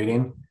 recommended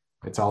reading.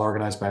 It's all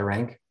organized by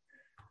rank.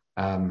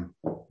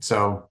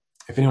 So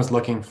if anyone's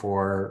looking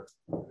for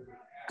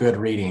good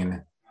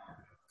reading,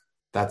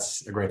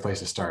 that's a great place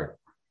to start.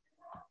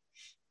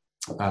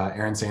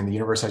 Aaron saying The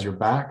Universe Has Your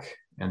Back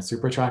and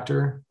Super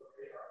Attractor.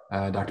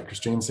 Dr.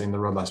 Christine saying The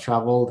Road Less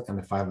Traveled and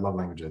the 5 Love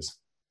Languages.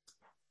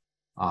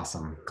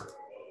 Awesome.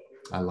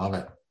 I love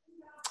it.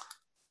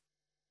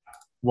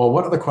 Well,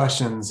 what other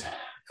questions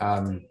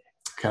can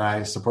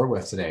I support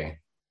with today?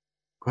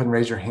 Go ahead and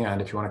raise your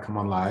hand if you want to come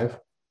on live,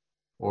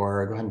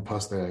 or go ahead and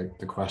post the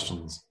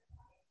questions.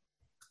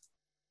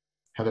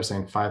 Heather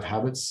saying 5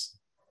 habits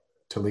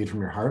to lead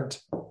from your heart.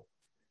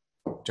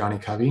 Johnny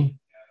Covey.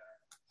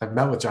 I've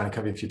met with Johnny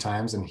Covey a few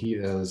times, and he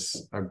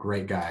is a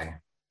great guy.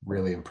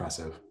 Really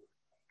impressive.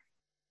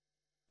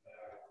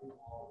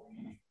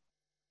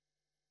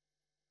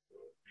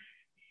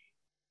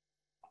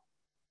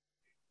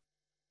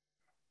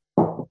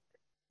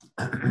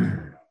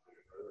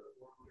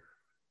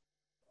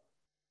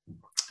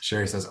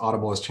 Sherry says,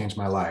 Audible has changed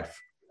my life.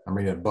 I'm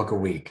reading a book a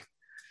week.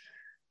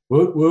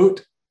 Woot,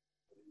 woot.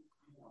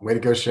 Way to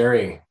go,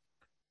 Sherry.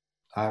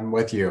 I'm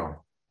with you.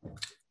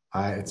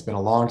 It's been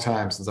a long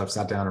time since I've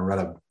sat down and read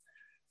a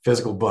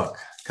physical book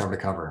cover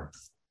to cover.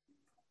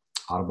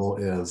 Audible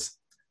is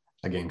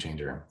a game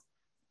changer.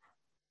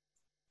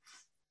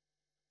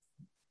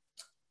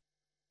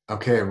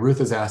 Okay, Ruth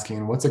is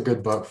asking, what's a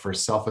good book for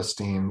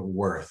self-esteem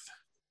worth?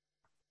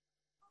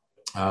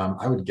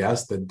 I would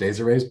guess that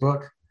Desiree's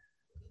book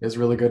is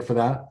really good for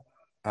that.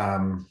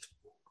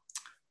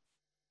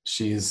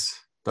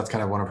 That's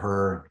kind of one of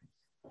her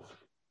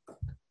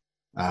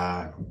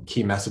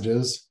key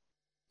messages.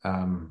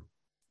 And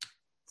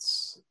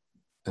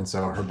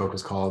so her book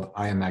was called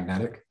I Am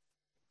Magnetic.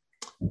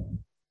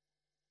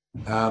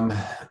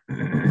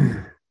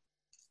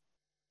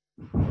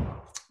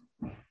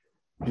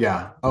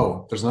 Yeah.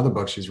 Oh, there's another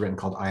book she's written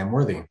called I Am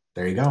Worthy.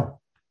 There you go.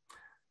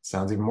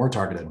 Sounds even more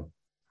targeted.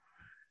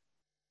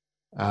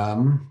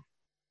 Um,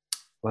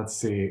 let's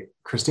see.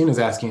 Christine is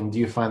asking, do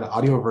you find the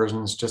audio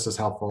versions just as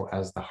helpful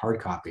as the hard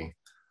copy?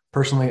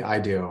 Personally, I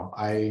do.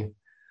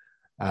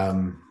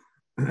 Um,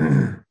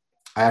 I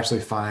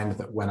actually find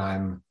that when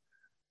I'm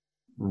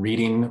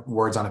reading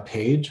words on a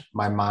page,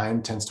 my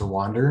mind tends to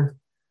wander.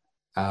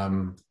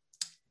 Um,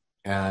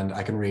 and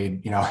I can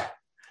read, 2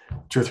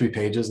 or 3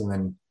 pages and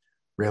then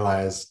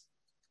realize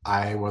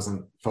I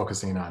wasn't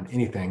focusing on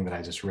anything that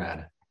I just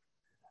read.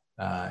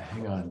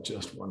 Hang on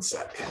just one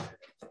sec.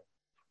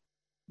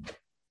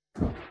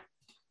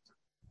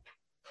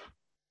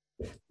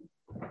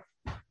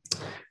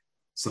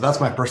 So that's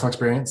my personal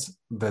experience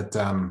that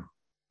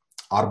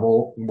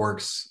Audible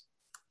works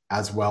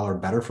as well or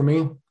better for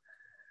me.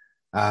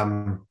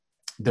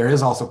 There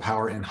is also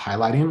power in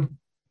highlighting.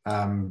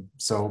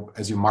 So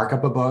as you mark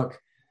up a book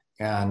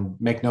and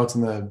make notes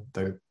in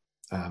the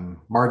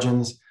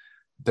margins,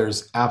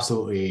 there's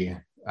absolutely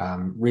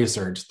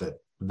research that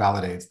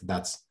validates that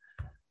that's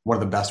one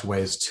of the best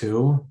ways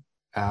to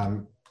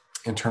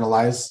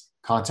internalize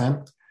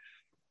content.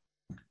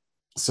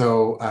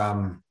 So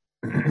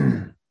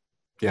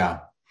yeah,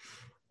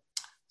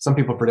 some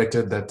people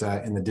predicted that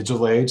in the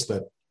digital age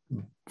that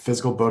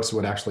physical books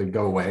would actually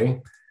go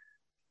away.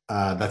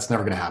 That's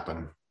never going to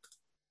happen.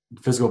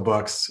 Physical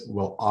books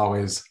will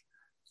always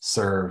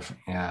serve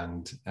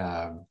and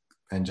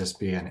just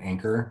be an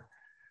anchor.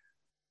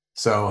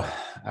 So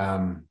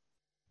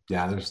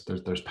yeah,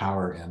 there's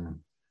power in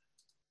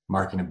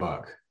marking a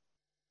book.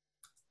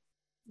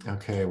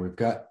 Okay, we've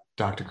got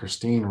Dr.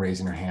 Christine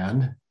raising her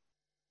hand.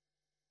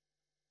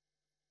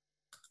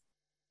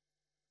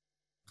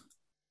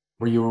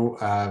 Were you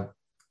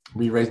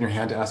raising your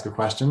hand to ask a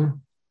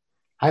question?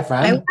 Hi,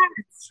 friend. I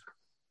was.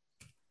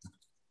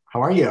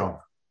 How are you?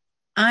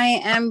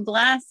 I am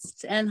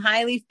blessed and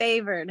highly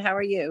favored. How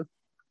are you?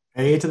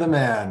 Hey to the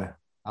man.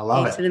 I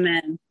love Hey it. to the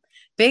men.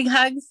 Big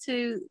hugs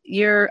to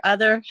your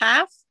other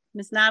half,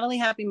 Miss Natalie.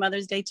 Happy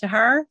Mother's Day to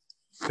her.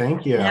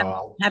 Thank you. And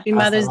happy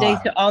Mother's Day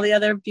to all the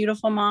other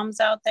beautiful moms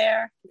out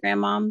there,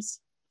 grandmoms.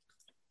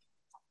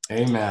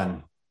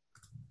 Amen.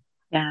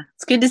 Yeah,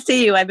 it's good to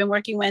see you. I've been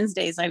working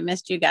Wednesdays. I've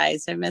missed you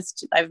guys. I've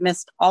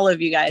missed all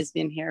of you guys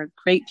in here.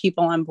 Great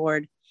people on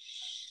board.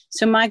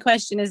 So my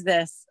question is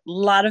this: a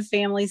lot of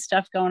family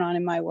stuff going on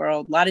in my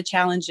world, a lot of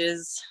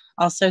challenges.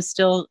 Also,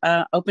 still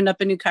opened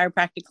up a new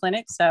chiropractic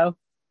clinic. So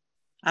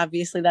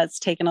obviously, that's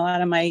taken a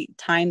lot of my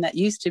time that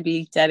used to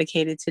be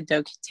dedicated to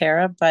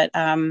dōTERRA. But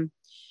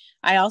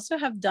I also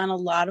have done a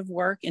lot of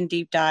work and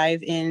deep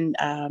dive in,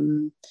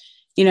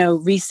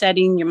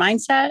 resetting your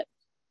mindset,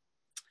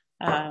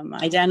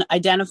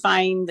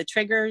 identifying the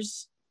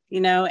triggers,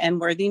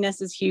 and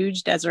worthiness is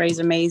huge. Desiree's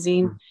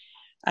amazing.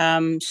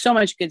 So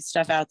much good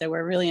stuff out there. We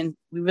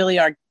really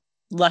are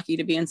lucky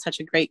to be in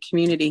such a great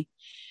community.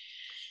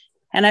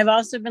 And I've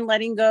also been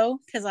letting go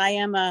because I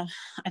am I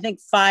think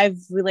 5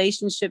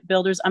 relationship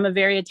builders. I'm a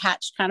very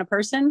attached kind of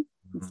person.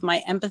 It's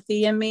my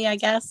empathy in me, I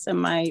guess,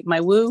 and my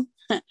woo.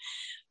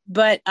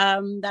 But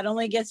that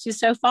only gets you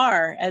so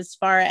far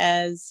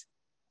as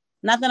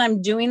not that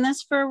I'm doing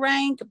this for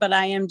rank, but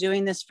I am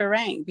doing this for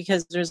rank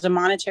because there's a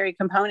monetary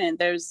component.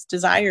 There's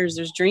desires,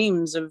 there's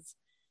dreams of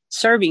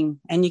serving,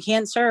 and you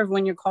can't serve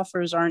when your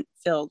coffers aren't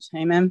filled.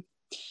 Amen.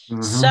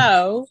 Mm-hmm.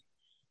 So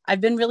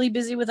I've been really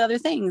busy with other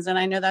things, and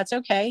I know that's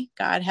okay.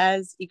 God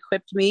has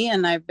equipped me,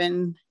 and I've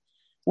been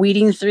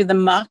weeding through the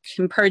muck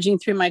and purging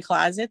through my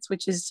closets,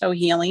 which is so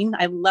healing.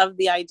 I love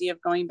the idea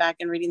of going back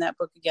and reading that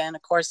book again, A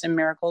Course in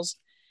Miracles.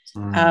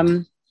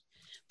 But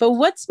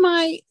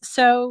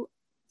so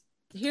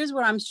here's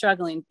where I'm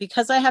struggling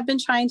because I have been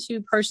trying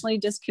to personally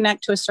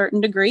disconnect to a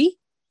certain degree,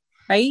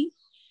 right?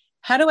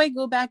 How do I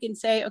go back and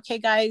say, okay,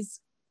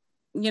 guys,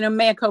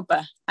 mea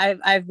culpa.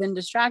 I've been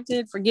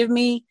distracted. Forgive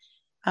me.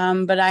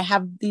 But I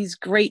have these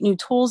great new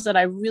tools that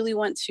I really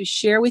want to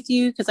share with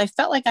you because I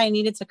felt like I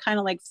needed to kind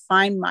of like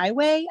find my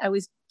way. I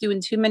was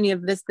doing too many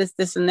of this,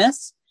 and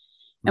this.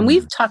 And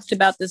we've talked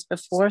about this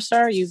before,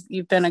 sir.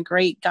 You've been a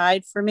great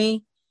guide for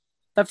me.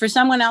 But for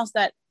someone else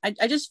that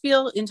I just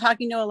feel in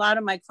talking to a lot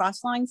of my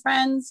cross-line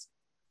friends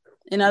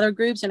in other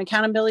groups and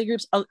accountability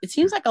groups, it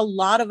seems like a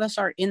lot of us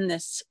are in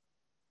this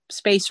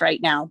space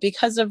right now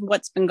because of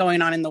what's been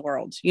going on in the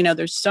world.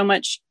 There's so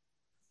much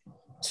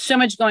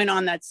going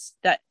on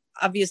that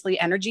obviously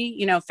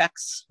energy,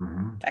 affects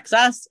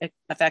us. It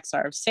affects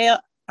our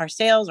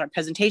sales, our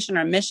presentation,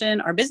 our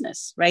mission, our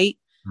business, right?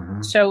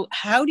 So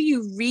how do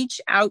you reach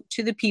out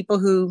to the people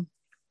who,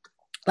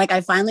 like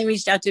I finally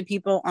reached out to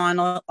people on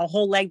a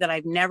whole leg that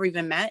I've never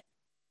even met.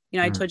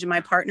 I told you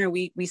my partner,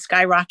 we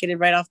skyrocketed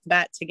right off the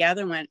bat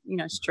together and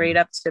went, straight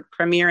up to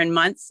premiere in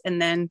months. And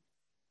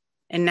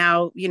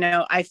now,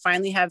 I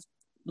finally have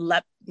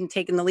leapt and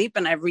taken the leap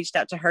and I've reached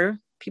out to her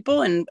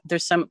people and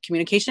there's some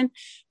communication.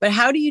 But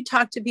how do you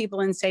talk to people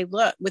and say,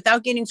 look,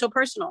 without getting so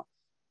personal,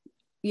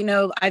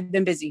 I've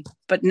been busy,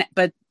 but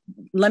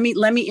let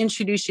me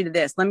introduce you to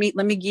this. Let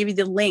me give you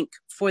the link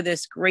for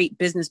this great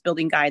business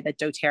building guide that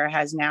dōTERRA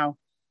has now.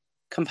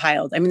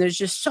 compiled. I mean, there's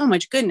just so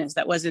much goodness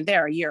that wasn't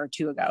there a year or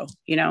two ago,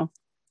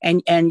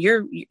 and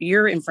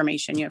your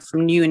information,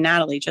 from you and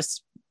Natalie,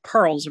 just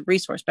pearls of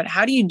resource. But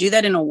how do you do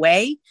that in a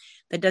way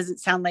that doesn't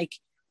sound like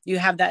you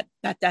have that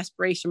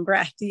desperation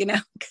breath,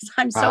 because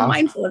I'm so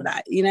mindful of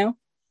that,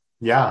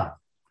 Yeah.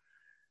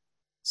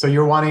 So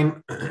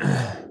you're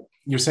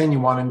saying you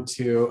wanted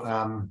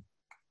to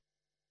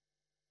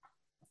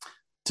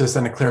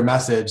send a clear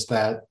message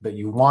that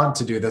you want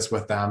to do this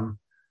with them,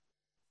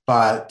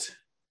 but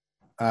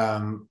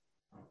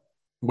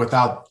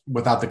without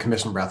the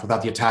commission breath,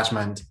 without the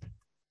attachment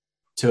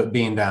to it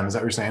being them. Is that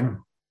what you're saying?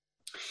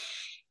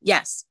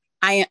 Yes.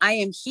 I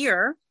am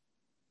here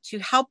to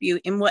help you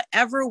in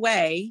whatever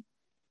way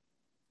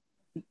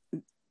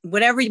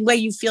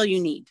you feel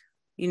you need,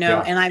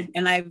 Yeah.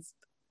 and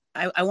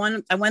I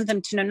want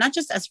them to know, not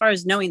just as far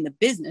as knowing the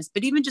business,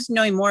 but even just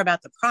knowing more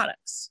about the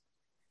products.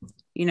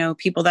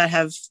 People that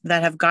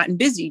have gotten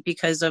busy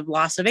because of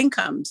loss of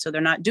income, so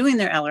they're not doing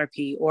their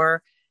LRP,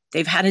 or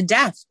they've had a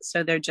death,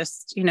 so they're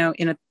just in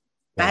a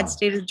bad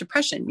state of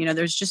depression.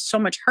 There's just so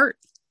much hurt.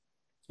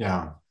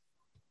 Yeah.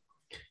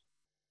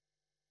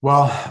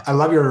 Well, I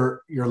love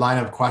your line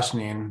of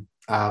questioning.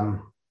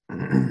 I'm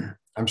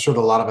sure that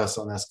a lot of us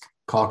on this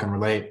call can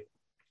relate.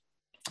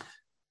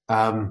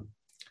 How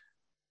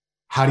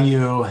do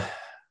you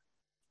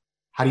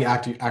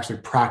actually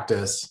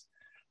practice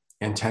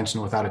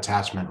intention without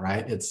attachment,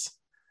 right? It's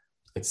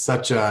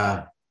such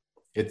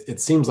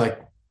it seems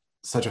like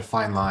such a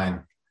fine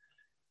line.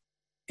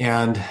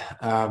 And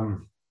I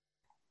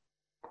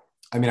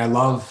mean, I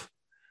love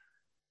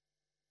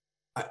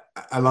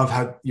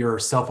how you're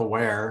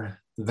self-aware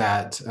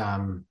that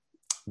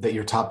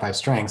your top 5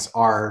 strengths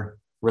are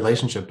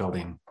relationship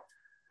building.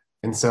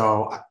 And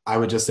so I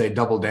would just say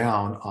double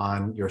down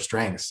on your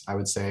strengths. I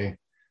would say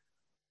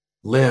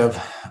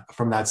live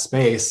from that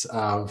space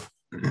of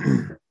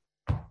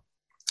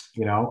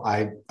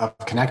of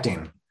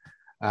connecting.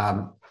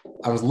 I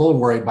was a little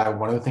worried by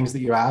one of the things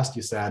that you asked.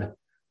 You said,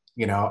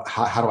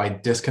 how do I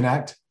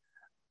disconnect?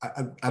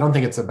 I don't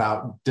think it's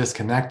about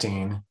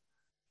disconnecting.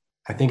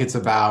 I think it's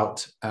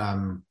about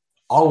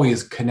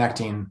always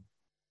connecting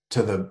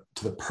to the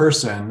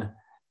person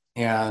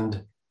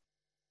and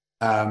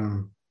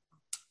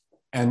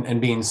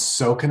being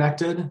so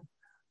connected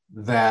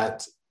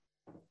that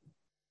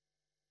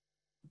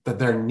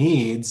their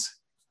needs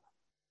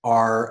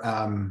are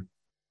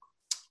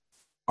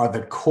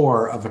the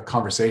core of the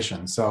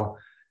conversation. So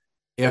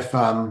if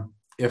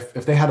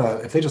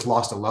they just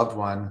lost a loved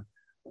one,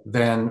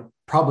 then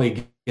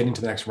probably getting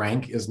to the next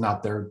rank is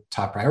not their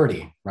top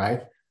priority,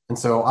 right? And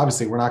so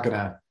obviously we're not going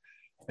to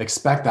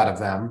expect that of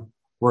them.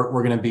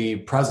 We're going to be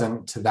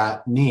present to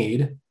that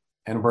need,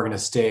 and we're going to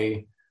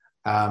stay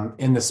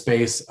in the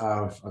space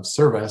of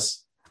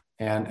service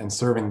and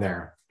serving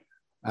there.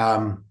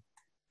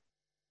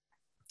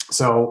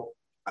 So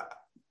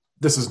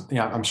this is,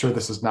 I'm sure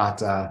this is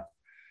not a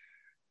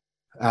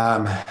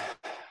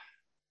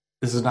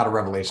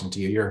revelation to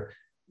you.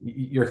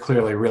 You're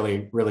clearly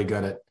really, really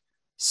good at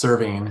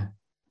serving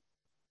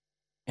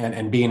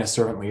and being a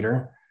servant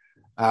leader.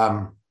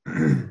 I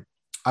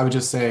would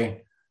just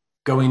say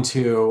going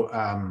to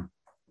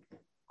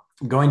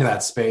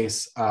that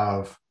space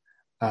of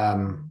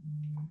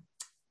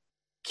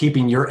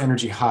keeping your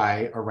energy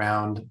high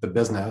around the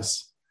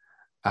business,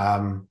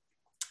 and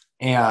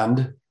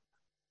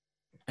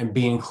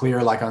being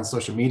clear, like on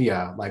social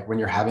media, like when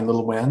you're having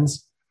little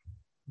wins,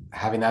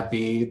 having that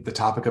be the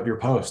topic of your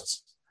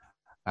posts.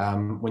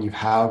 When you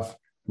have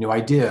new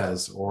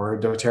ideas, or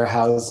dōTERRA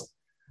has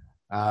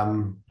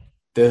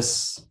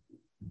this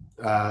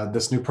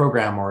new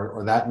program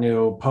or that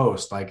new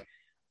post, like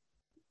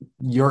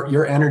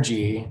your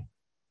energy,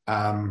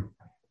 your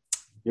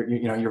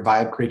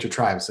vibe creates your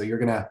tribe. So you're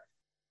gonna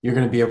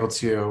be able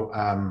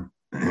to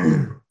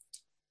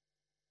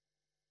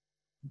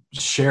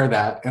share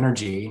that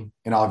energy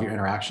in all of your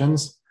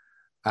interactions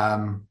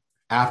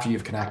after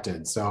you've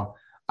connected. So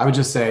I would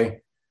just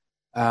say,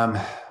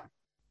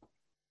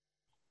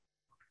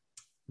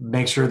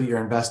 make sure that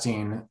you're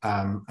investing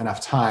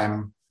enough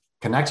time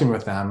connecting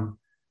with them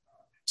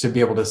to be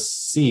able to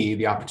see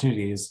the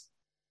opportunities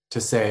to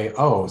say,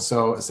 oh,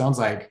 so it sounds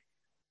like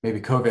maybe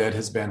COVID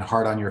has been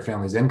hard on your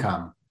family's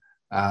income.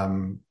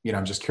 I'm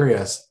just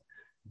curious,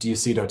 do you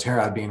see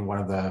dōTERRA being one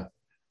of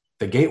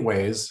the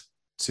gateways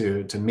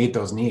to meet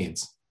those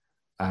needs?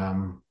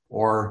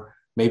 Or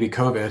maybe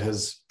COVID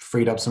has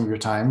freed up some of your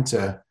time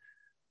to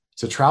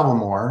travel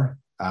more,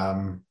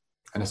 and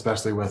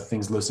especially with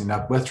things loosening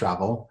up with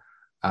travel.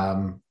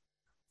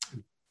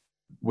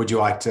 Would you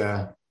like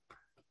to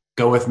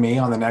go with me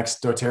on the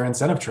next dōTERRA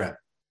incentive trip?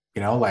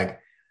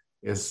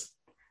 Is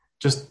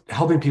just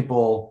helping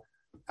people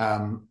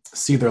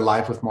see their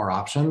life with more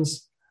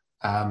options.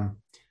 I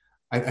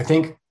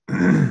think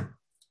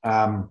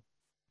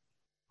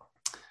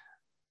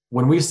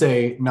when we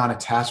say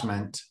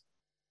non-attachment,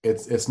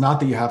 it's not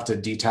that you have to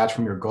detach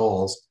from your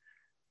goals.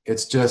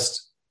 It's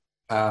just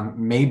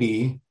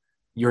maybe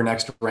your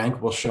next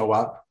rank will show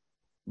up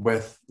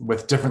with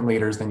different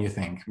leaders than you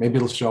think. Maybe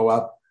it'll show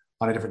up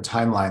on a different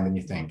timeline than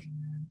you think.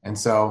 And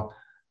so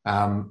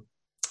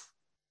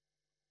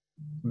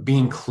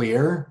being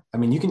clear, I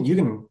mean, you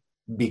can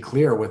be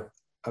clear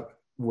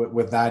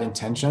with that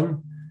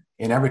intention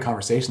in every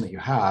conversation that you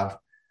have,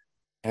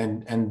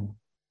 and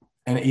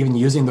even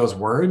using those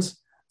words,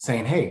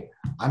 saying, hey,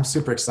 I'm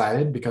super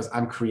excited because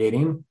I'm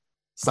creating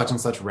such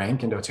and such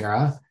rank in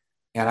doTERRA,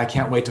 and I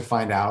can't wait to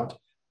find out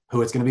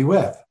who it's going to be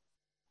with,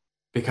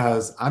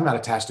 because I'm not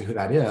attached to who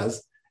that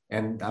is.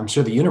 And I'm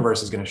sure the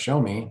universe is going to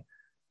show me,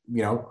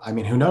 I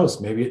mean, who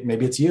knows,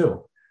 maybe it's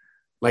you.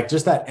 Like,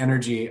 just that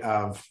energy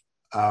of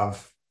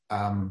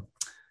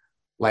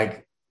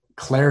like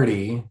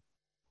clarity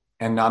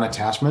and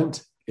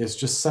non-attachment is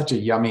just such a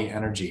yummy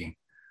energy.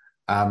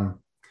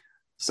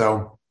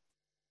 So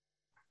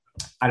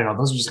I don't know,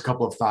 those are just a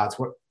couple of thoughts.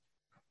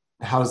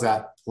 How's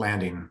that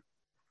landing?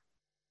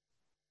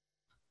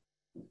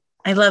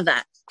 I love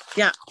that.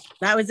 Yeah,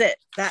 that was it.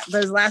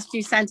 Those last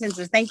few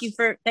sentences. Thank you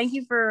for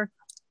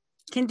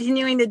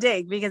continuing to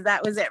dig, because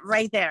that was it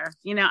right there.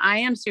 I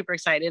am super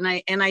excited,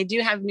 and I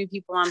do have new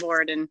people on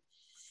board,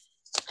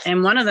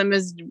 and one of them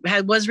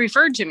was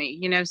referred to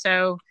me.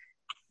 So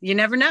you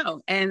never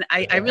know, and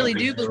I really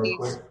do believe,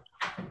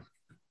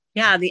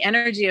 the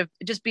energy of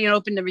just being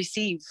open to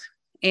receive,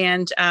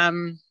 and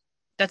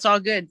that's all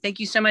good. Thank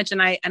you so much,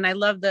 and I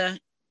love the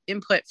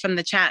input from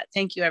the chat.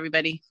 Thank you,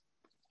 everybody.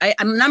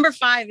 I'm number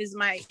 5 is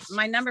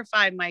my number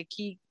 5, my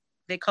key.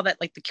 They call that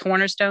like the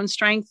cornerstone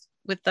strength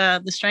with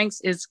the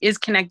strengths is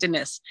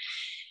connectedness.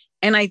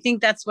 And I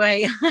think that's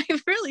why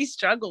I've really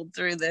struggled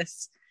through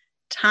this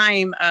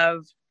time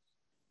of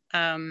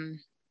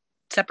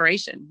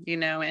separation,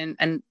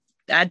 and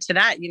add to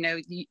that,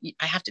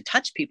 I have to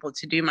touch people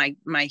to do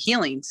my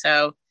healing.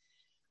 So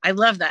I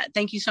love that.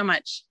 Thank you so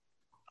much.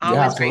 Always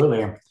yeah,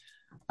 absolutely.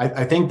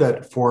 I think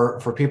that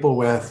for people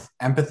with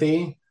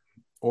empathy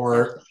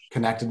or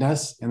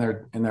connectedness in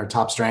their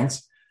top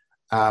strengths,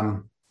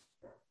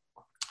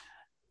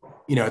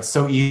 it's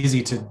so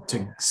easy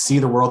to see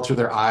the world through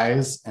their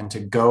eyes and to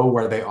go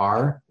where they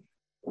are.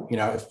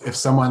 If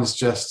someone's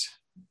just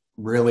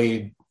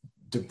really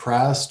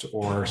depressed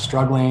or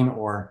struggling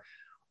or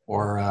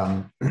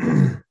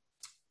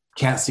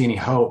can't see any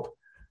hope,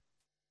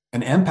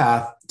 an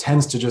empath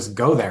tends to just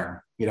go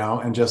there,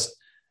 and just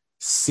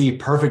see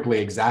perfectly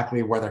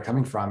exactly where they're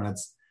coming from.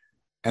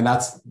 And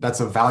that's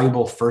a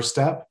valuable first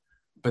step,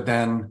 but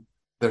then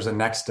there's a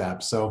next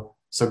step. So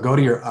go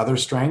to your other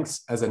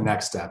strengths as a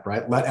next step,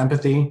 right? Let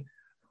empathy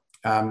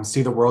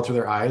see the world through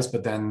their eyes,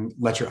 but then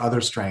let your other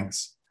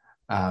strengths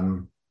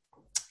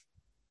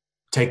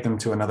take them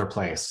to another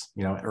place,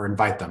 or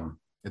invite them.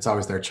 It's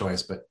always their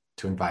choice, but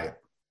to invite.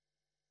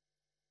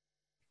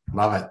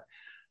 Love it.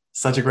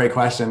 Such a great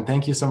question.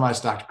 Thank you so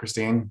much, Dr.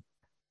 Christine.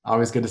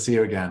 Always good to see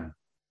you again.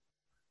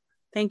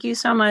 Thank you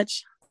so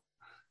much.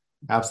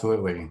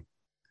 Absolutely.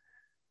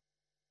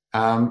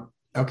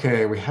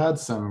 Okay, we had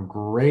some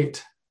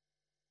great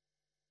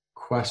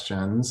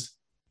questions.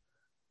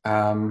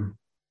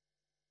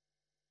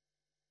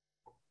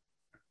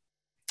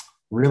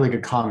 Really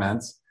good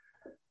comments.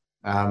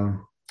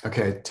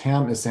 Okay,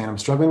 Tam is saying, I'm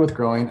struggling with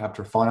growing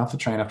after falling off the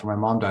train after my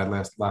mom died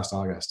last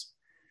August.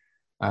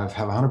 I have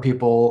 100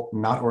 people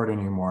not ordering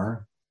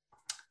anymore,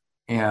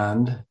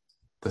 and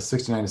the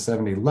 69 to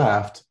 70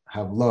 left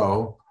have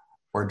low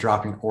or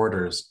dropping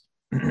orders.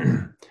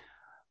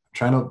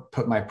 Trying to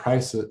put my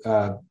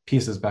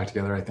pieces back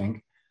together, I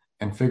think,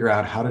 and figure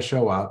out how to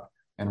show up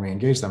and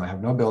re-engage them. I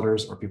have no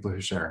builders or people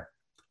who share.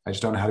 I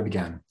just don't know how to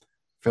begin.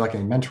 I feel like I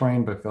need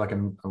mentoring, but I feel like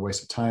I'm a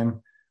waste of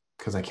time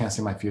because I can't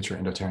see my future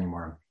in doTERRA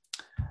anymore.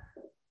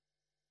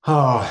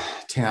 Oh,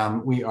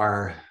 Tam, we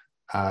are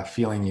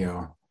feeling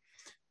you.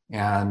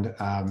 And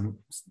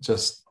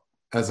just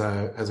as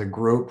a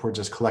group, we're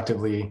just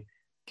collectively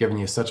giving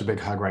you such a big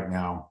hug right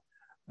now.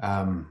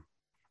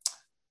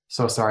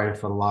 So sorry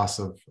for the loss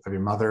of your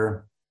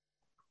mother,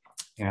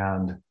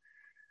 and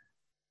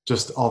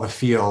just all the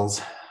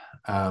feels,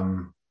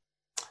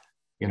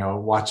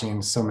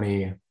 watching so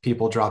many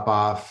people drop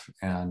off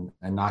and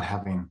not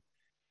having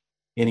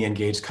any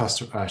engaged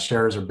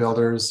sharers or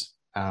builders.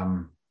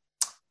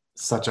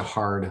 Such a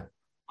hard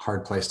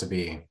place to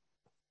be.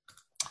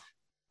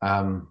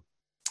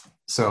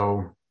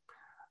 So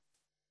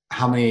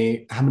how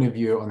many of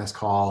you on this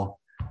call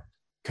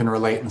can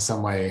relate in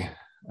some way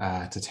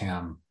to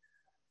Tam?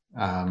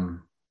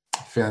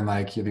 Feeling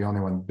like you're the only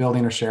one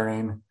building or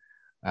sharing,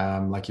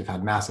 like you've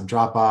had massive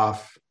drop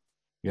off.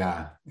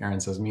 Yeah, Aaron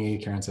says me,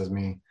 Karen says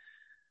me.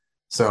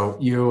 So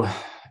you're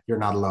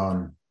not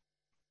alone,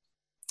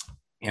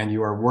 and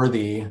you are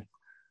worthy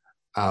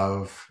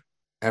of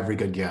every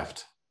good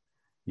gift.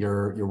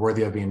 You're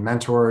worthy of being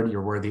mentored.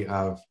 You're worthy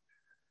of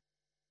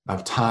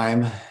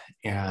time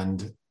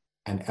and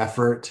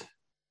effort.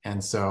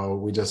 And so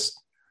we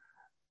just,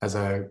 as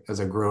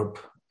a group,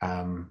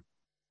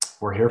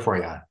 we're here for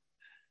you.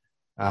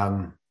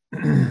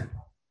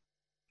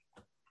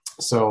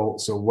 So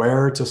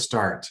where to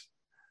start?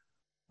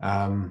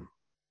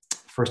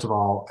 First of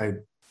all,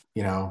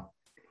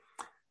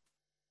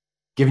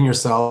 giving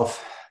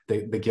yourself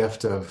the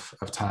gift of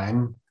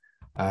time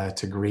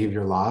to grieve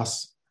your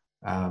loss.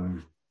 I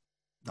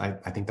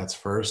think that's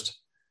first.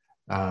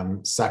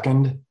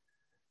 Second,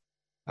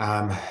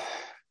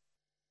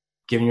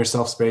 giving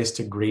yourself space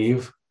to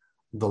grieve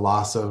the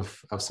loss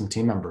of some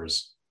team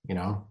members.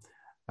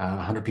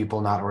 100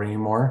 people not ordering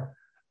anymore.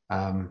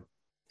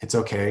 It's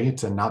okay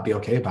to not be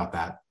okay about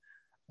that.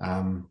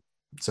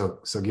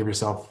 So give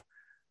yourself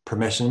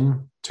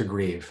permission to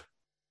grieve.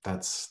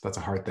 That's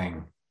a hard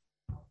thing.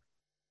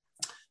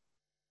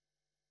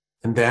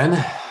 And then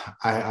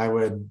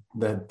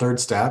the third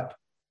step,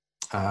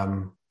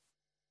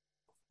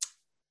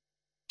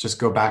 just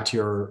go back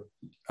to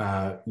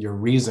your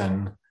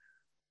reason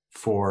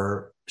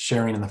for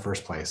sharing in the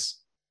first place.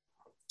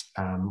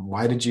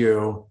 Why did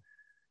you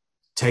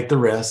take the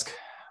risk?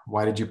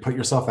 Why did you put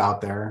yourself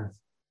out there?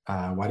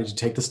 Why did you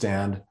take the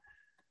stand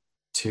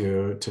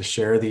to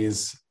share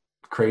these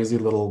crazy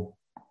little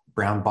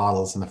brown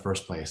bottles in the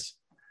first place?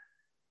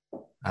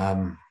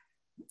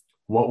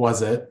 What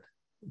was it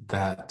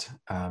that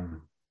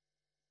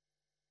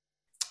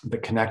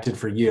connected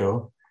for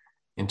you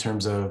in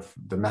terms of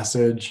the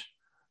message,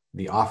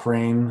 the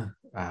offering,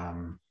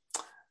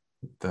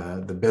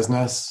 the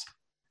business,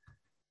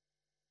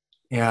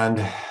 and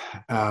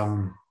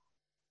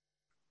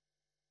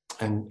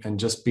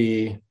just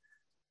be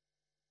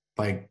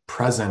like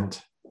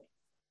present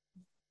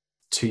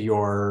to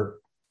your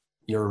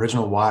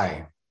original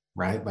why,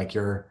 right? Like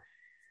your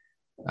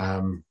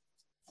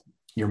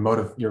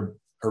motive, your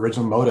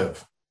original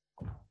motive.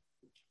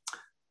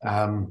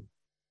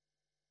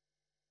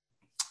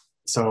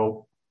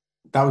 So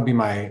that would be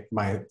my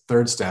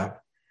third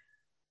step,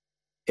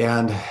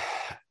 and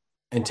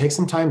take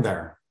some time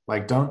there.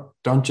 Like don't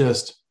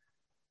just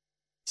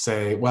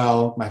say,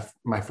 well,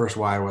 my first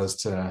why was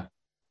to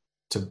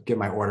get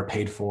my order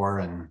paid for,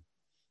 and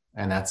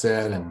that's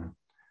it. And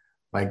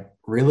like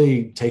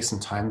really take some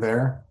time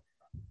there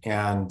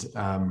and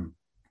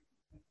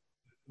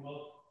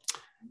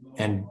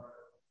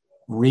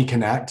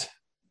reconnect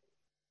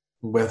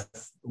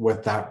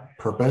with that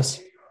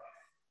purpose.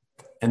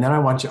 And then I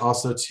want you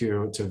also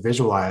to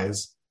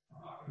visualize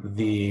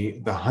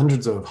the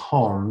hundreds of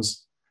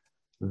homes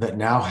that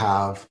now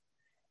have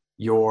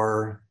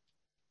your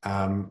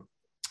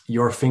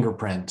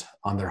fingerprint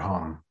on their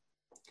home.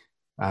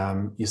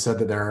 You said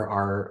that there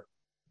are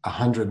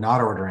 100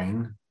 not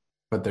ordering,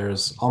 but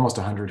there's almost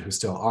 100 who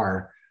still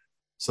are.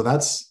 So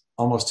that's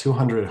almost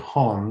 200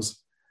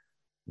 homes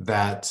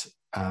that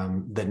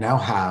now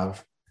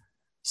have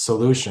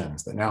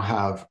solutions, that now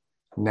have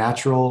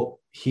natural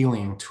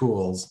healing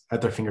tools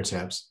at their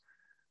fingertips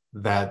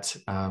that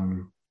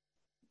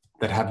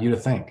have you to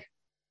thank.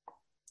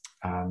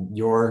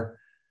 You're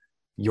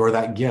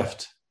that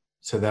gift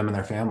to them and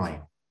their family.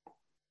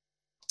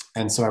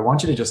 And so I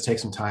want you to just take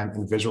some time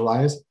and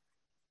visualize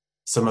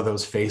some of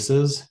those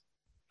faces,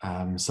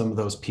 some of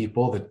those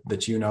people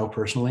that you know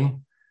personally,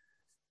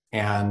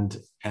 and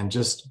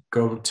just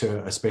go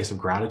to a space of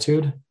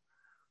gratitude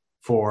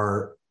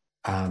for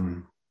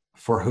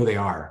who they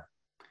are,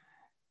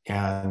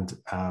 and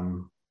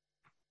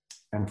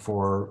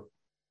for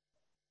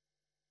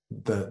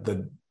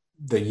the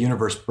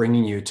universe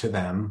bringing you to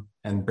them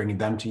and bringing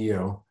them to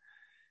you.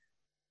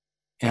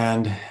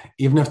 And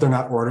even if they're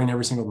not ordering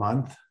every single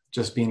month,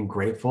 just being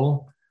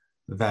grateful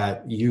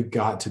that you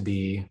got to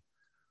be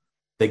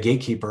the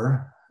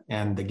gatekeeper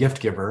and the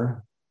gift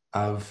giver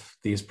of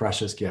these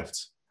precious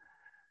gifts.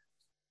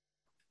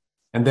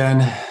 And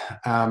then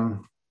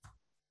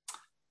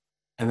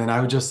I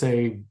would just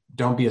say,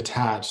 don't be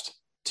attached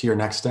to your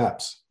next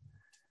steps.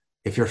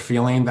 If you're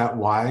feeling that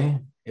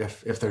why,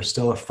 if there's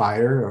still a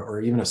fire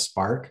or even a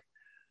spark,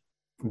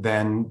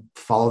 then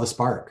follow the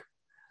spark.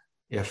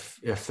 If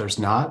there's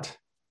not,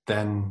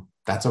 then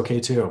that's okay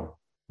too.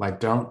 Like,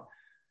 don't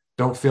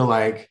feel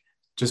like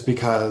just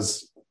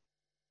because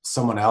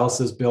someone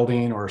else is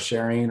building or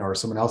sharing or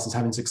someone else is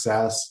having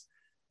success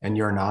and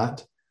you're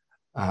not,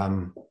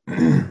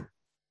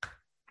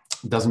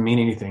 doesn't mean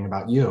anything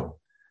about you.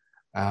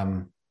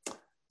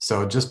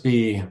 So just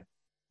be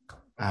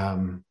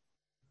open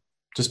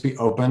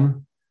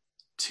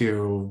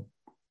to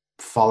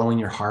following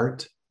your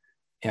heart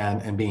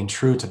and being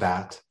true to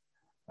that,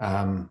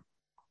 in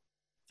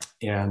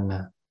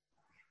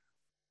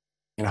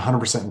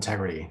 100%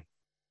 integrity.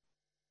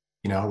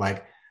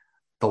 Like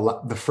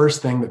the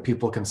first thing that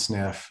people can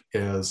sniff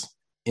is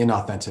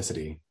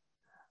inauthenticity.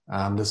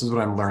 This is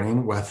what I'm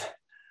learning with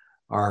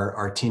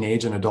our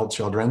teenage and adult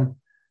children.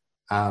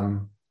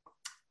 The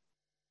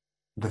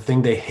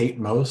thing they hate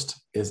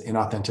most is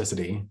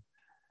inauthenticity.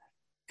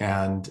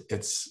 And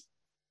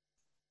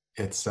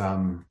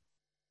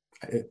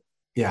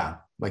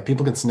like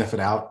people can sniff it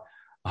out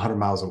 100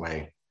 miles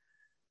away.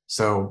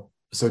 So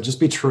just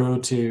be true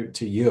to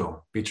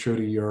you, be true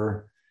to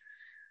your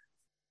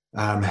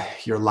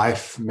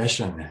life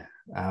mission.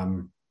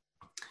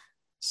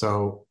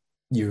 So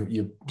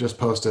you just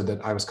posted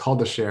that I was called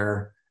to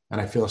share,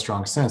 and I feel a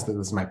strong sense that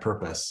this is my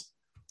purpose,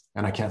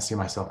 and I can't see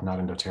myself not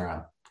in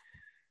doTERRA.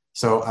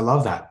 So I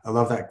love that. I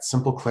love that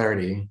simple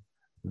clarity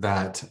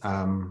that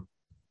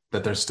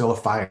there's still a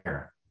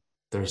fire,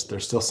 there's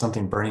still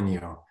something burning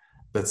you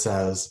that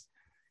says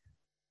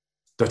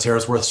doTERRA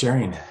is worth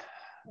sharing,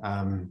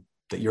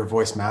 that your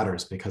voice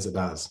matters, because it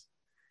does.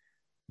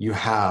 You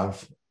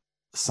have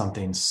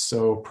something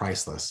so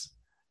priceless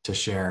to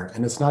share.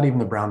 And it's not even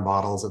the brown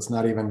bottles. It's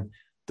not even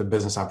the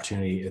business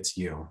opportunity. It's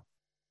you.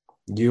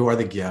 You are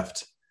the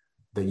gift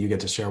that you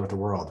get to share with the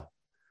world.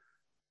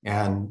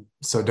 And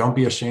so don't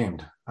be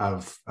ashamed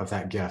of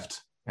that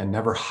gift, and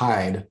never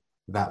hide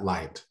that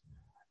light.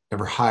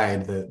 Never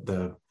hide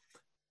the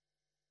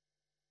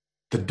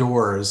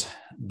doors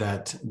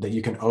that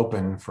you can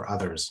open for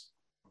others.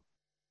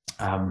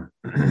 You're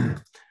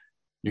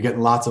getting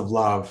lots of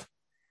love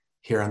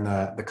here in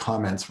the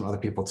comments from other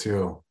people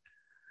too.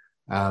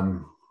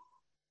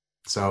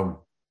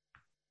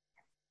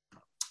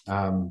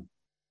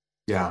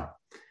 Yeah.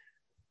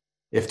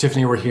 If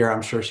Tiffany were here,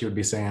 I'm sure she would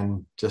be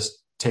saying, just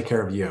take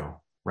care of you,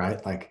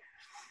 right? Like,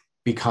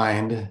 be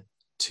kind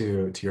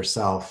to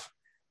yourself,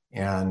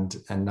 and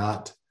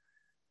not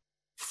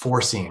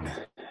forcing,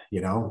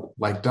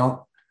 like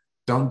don't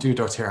do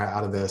doTERRA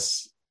out of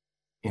this,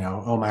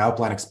 oh, my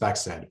upline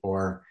expects it,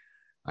 or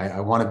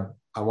I want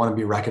to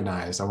be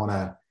recognized. I want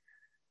to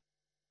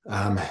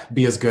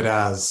be as good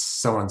as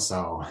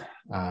so-and-so,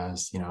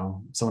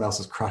 someone else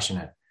is crushing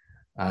it.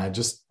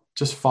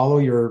 Just follow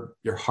your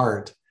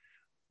heart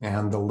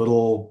and the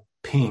little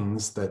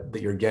pings that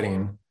you're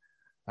getting,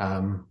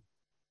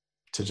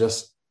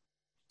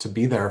 to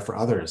be there for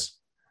others.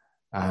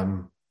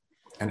 And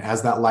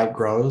as that light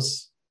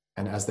grows,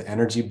 and as the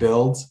energy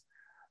builds,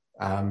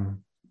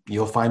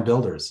 you'll find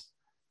builders,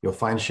 you'll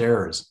find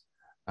sharers,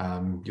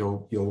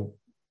 you'll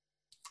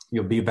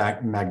be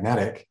back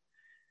magnetic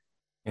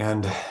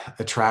and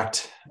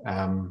attract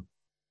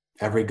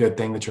every good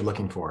thing that you're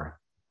looking for.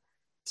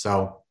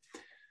 So,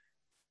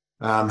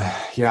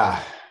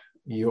 yeah,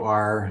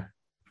 you're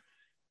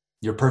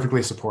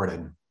perfectly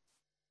supported.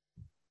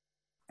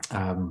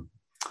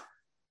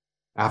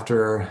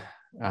 After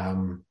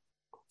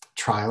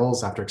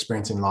trials, after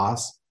experiencing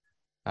loss,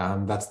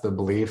 that's the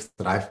belief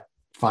that I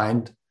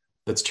find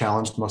that's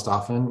challenged most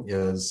often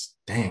is,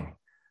 dang,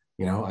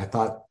 I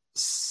thought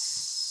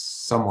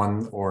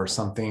someone or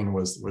something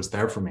was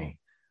there for me.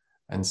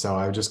 And so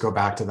I would just go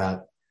back to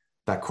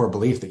that core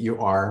belief that you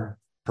are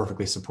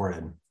perfectly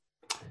supported.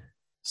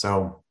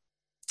 So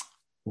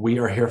we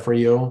are here for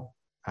you.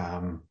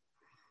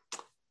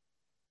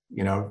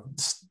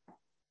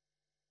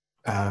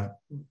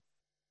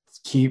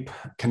 Keep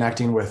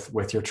connecting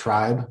with your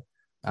tribe,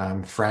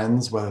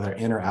 friends, whether they're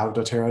in or out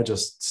of doTERRA.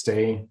 Just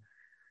stay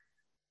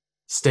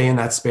in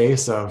that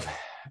space of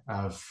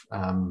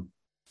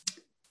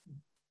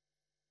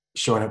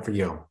showing up for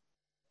you.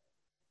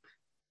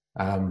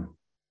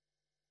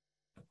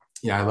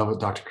 Yeah, I love what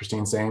Dr.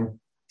 Christine's saying.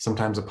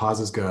 Sometimes a pause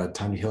is good.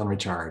 Time to heal and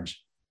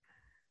recharge.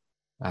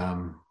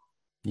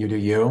 You do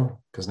you,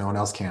 because no one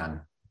else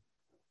can.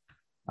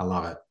 I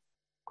love it.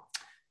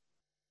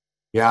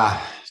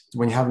 Yeah,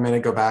 when you have a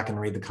minute, go back and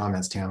read the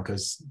comments, Tam,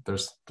 because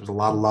there's a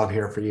lot of love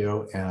here for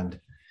you, and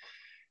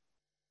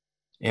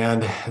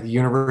the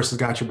universe has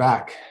got your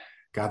back.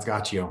 God's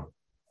got you.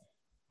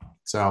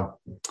 So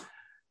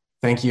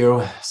thank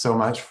you so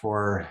much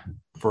for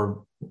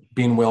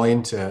being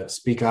willing to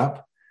speak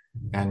up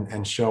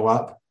and show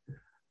up.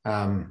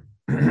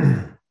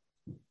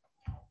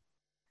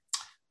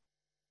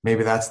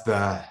 Maybe that's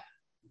the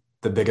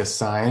biggest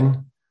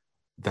sign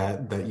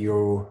that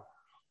you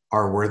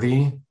are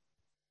worthy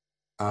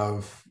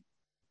of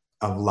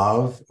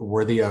love,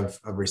 worthy of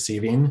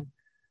receiving,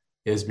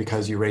 is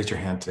because you raised your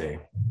hand today.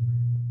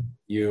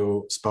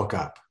 You spoke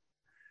up.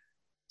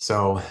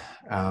 So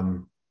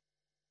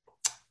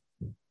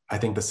I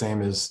think the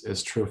same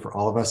is true for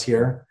all of us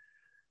here.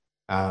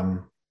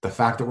 The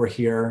fact that we're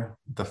here,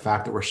 the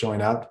fact that we're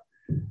showing up,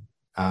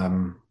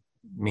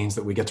 means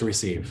that we get to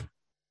receive.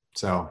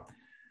 So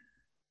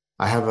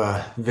I have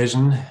a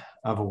vision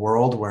of a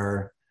world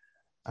where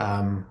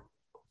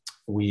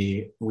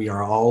we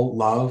are all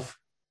love,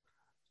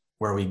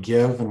 where we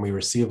give and we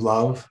receive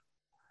love,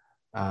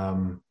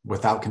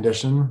 without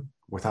condition,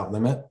 without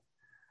limit.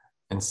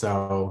 And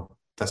so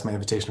that's my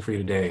invitation for you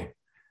today,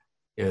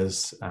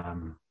 is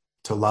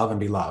to love and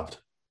be loved,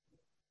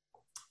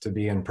 to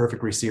be in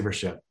perfect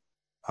receivership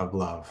of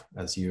love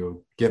as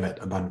you give it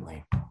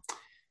abundantly.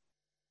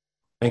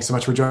 Thanks so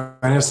much for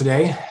joining us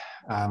today.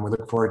 We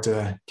look forward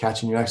to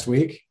catching you next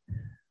week.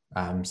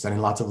 Sending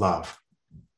lots of love.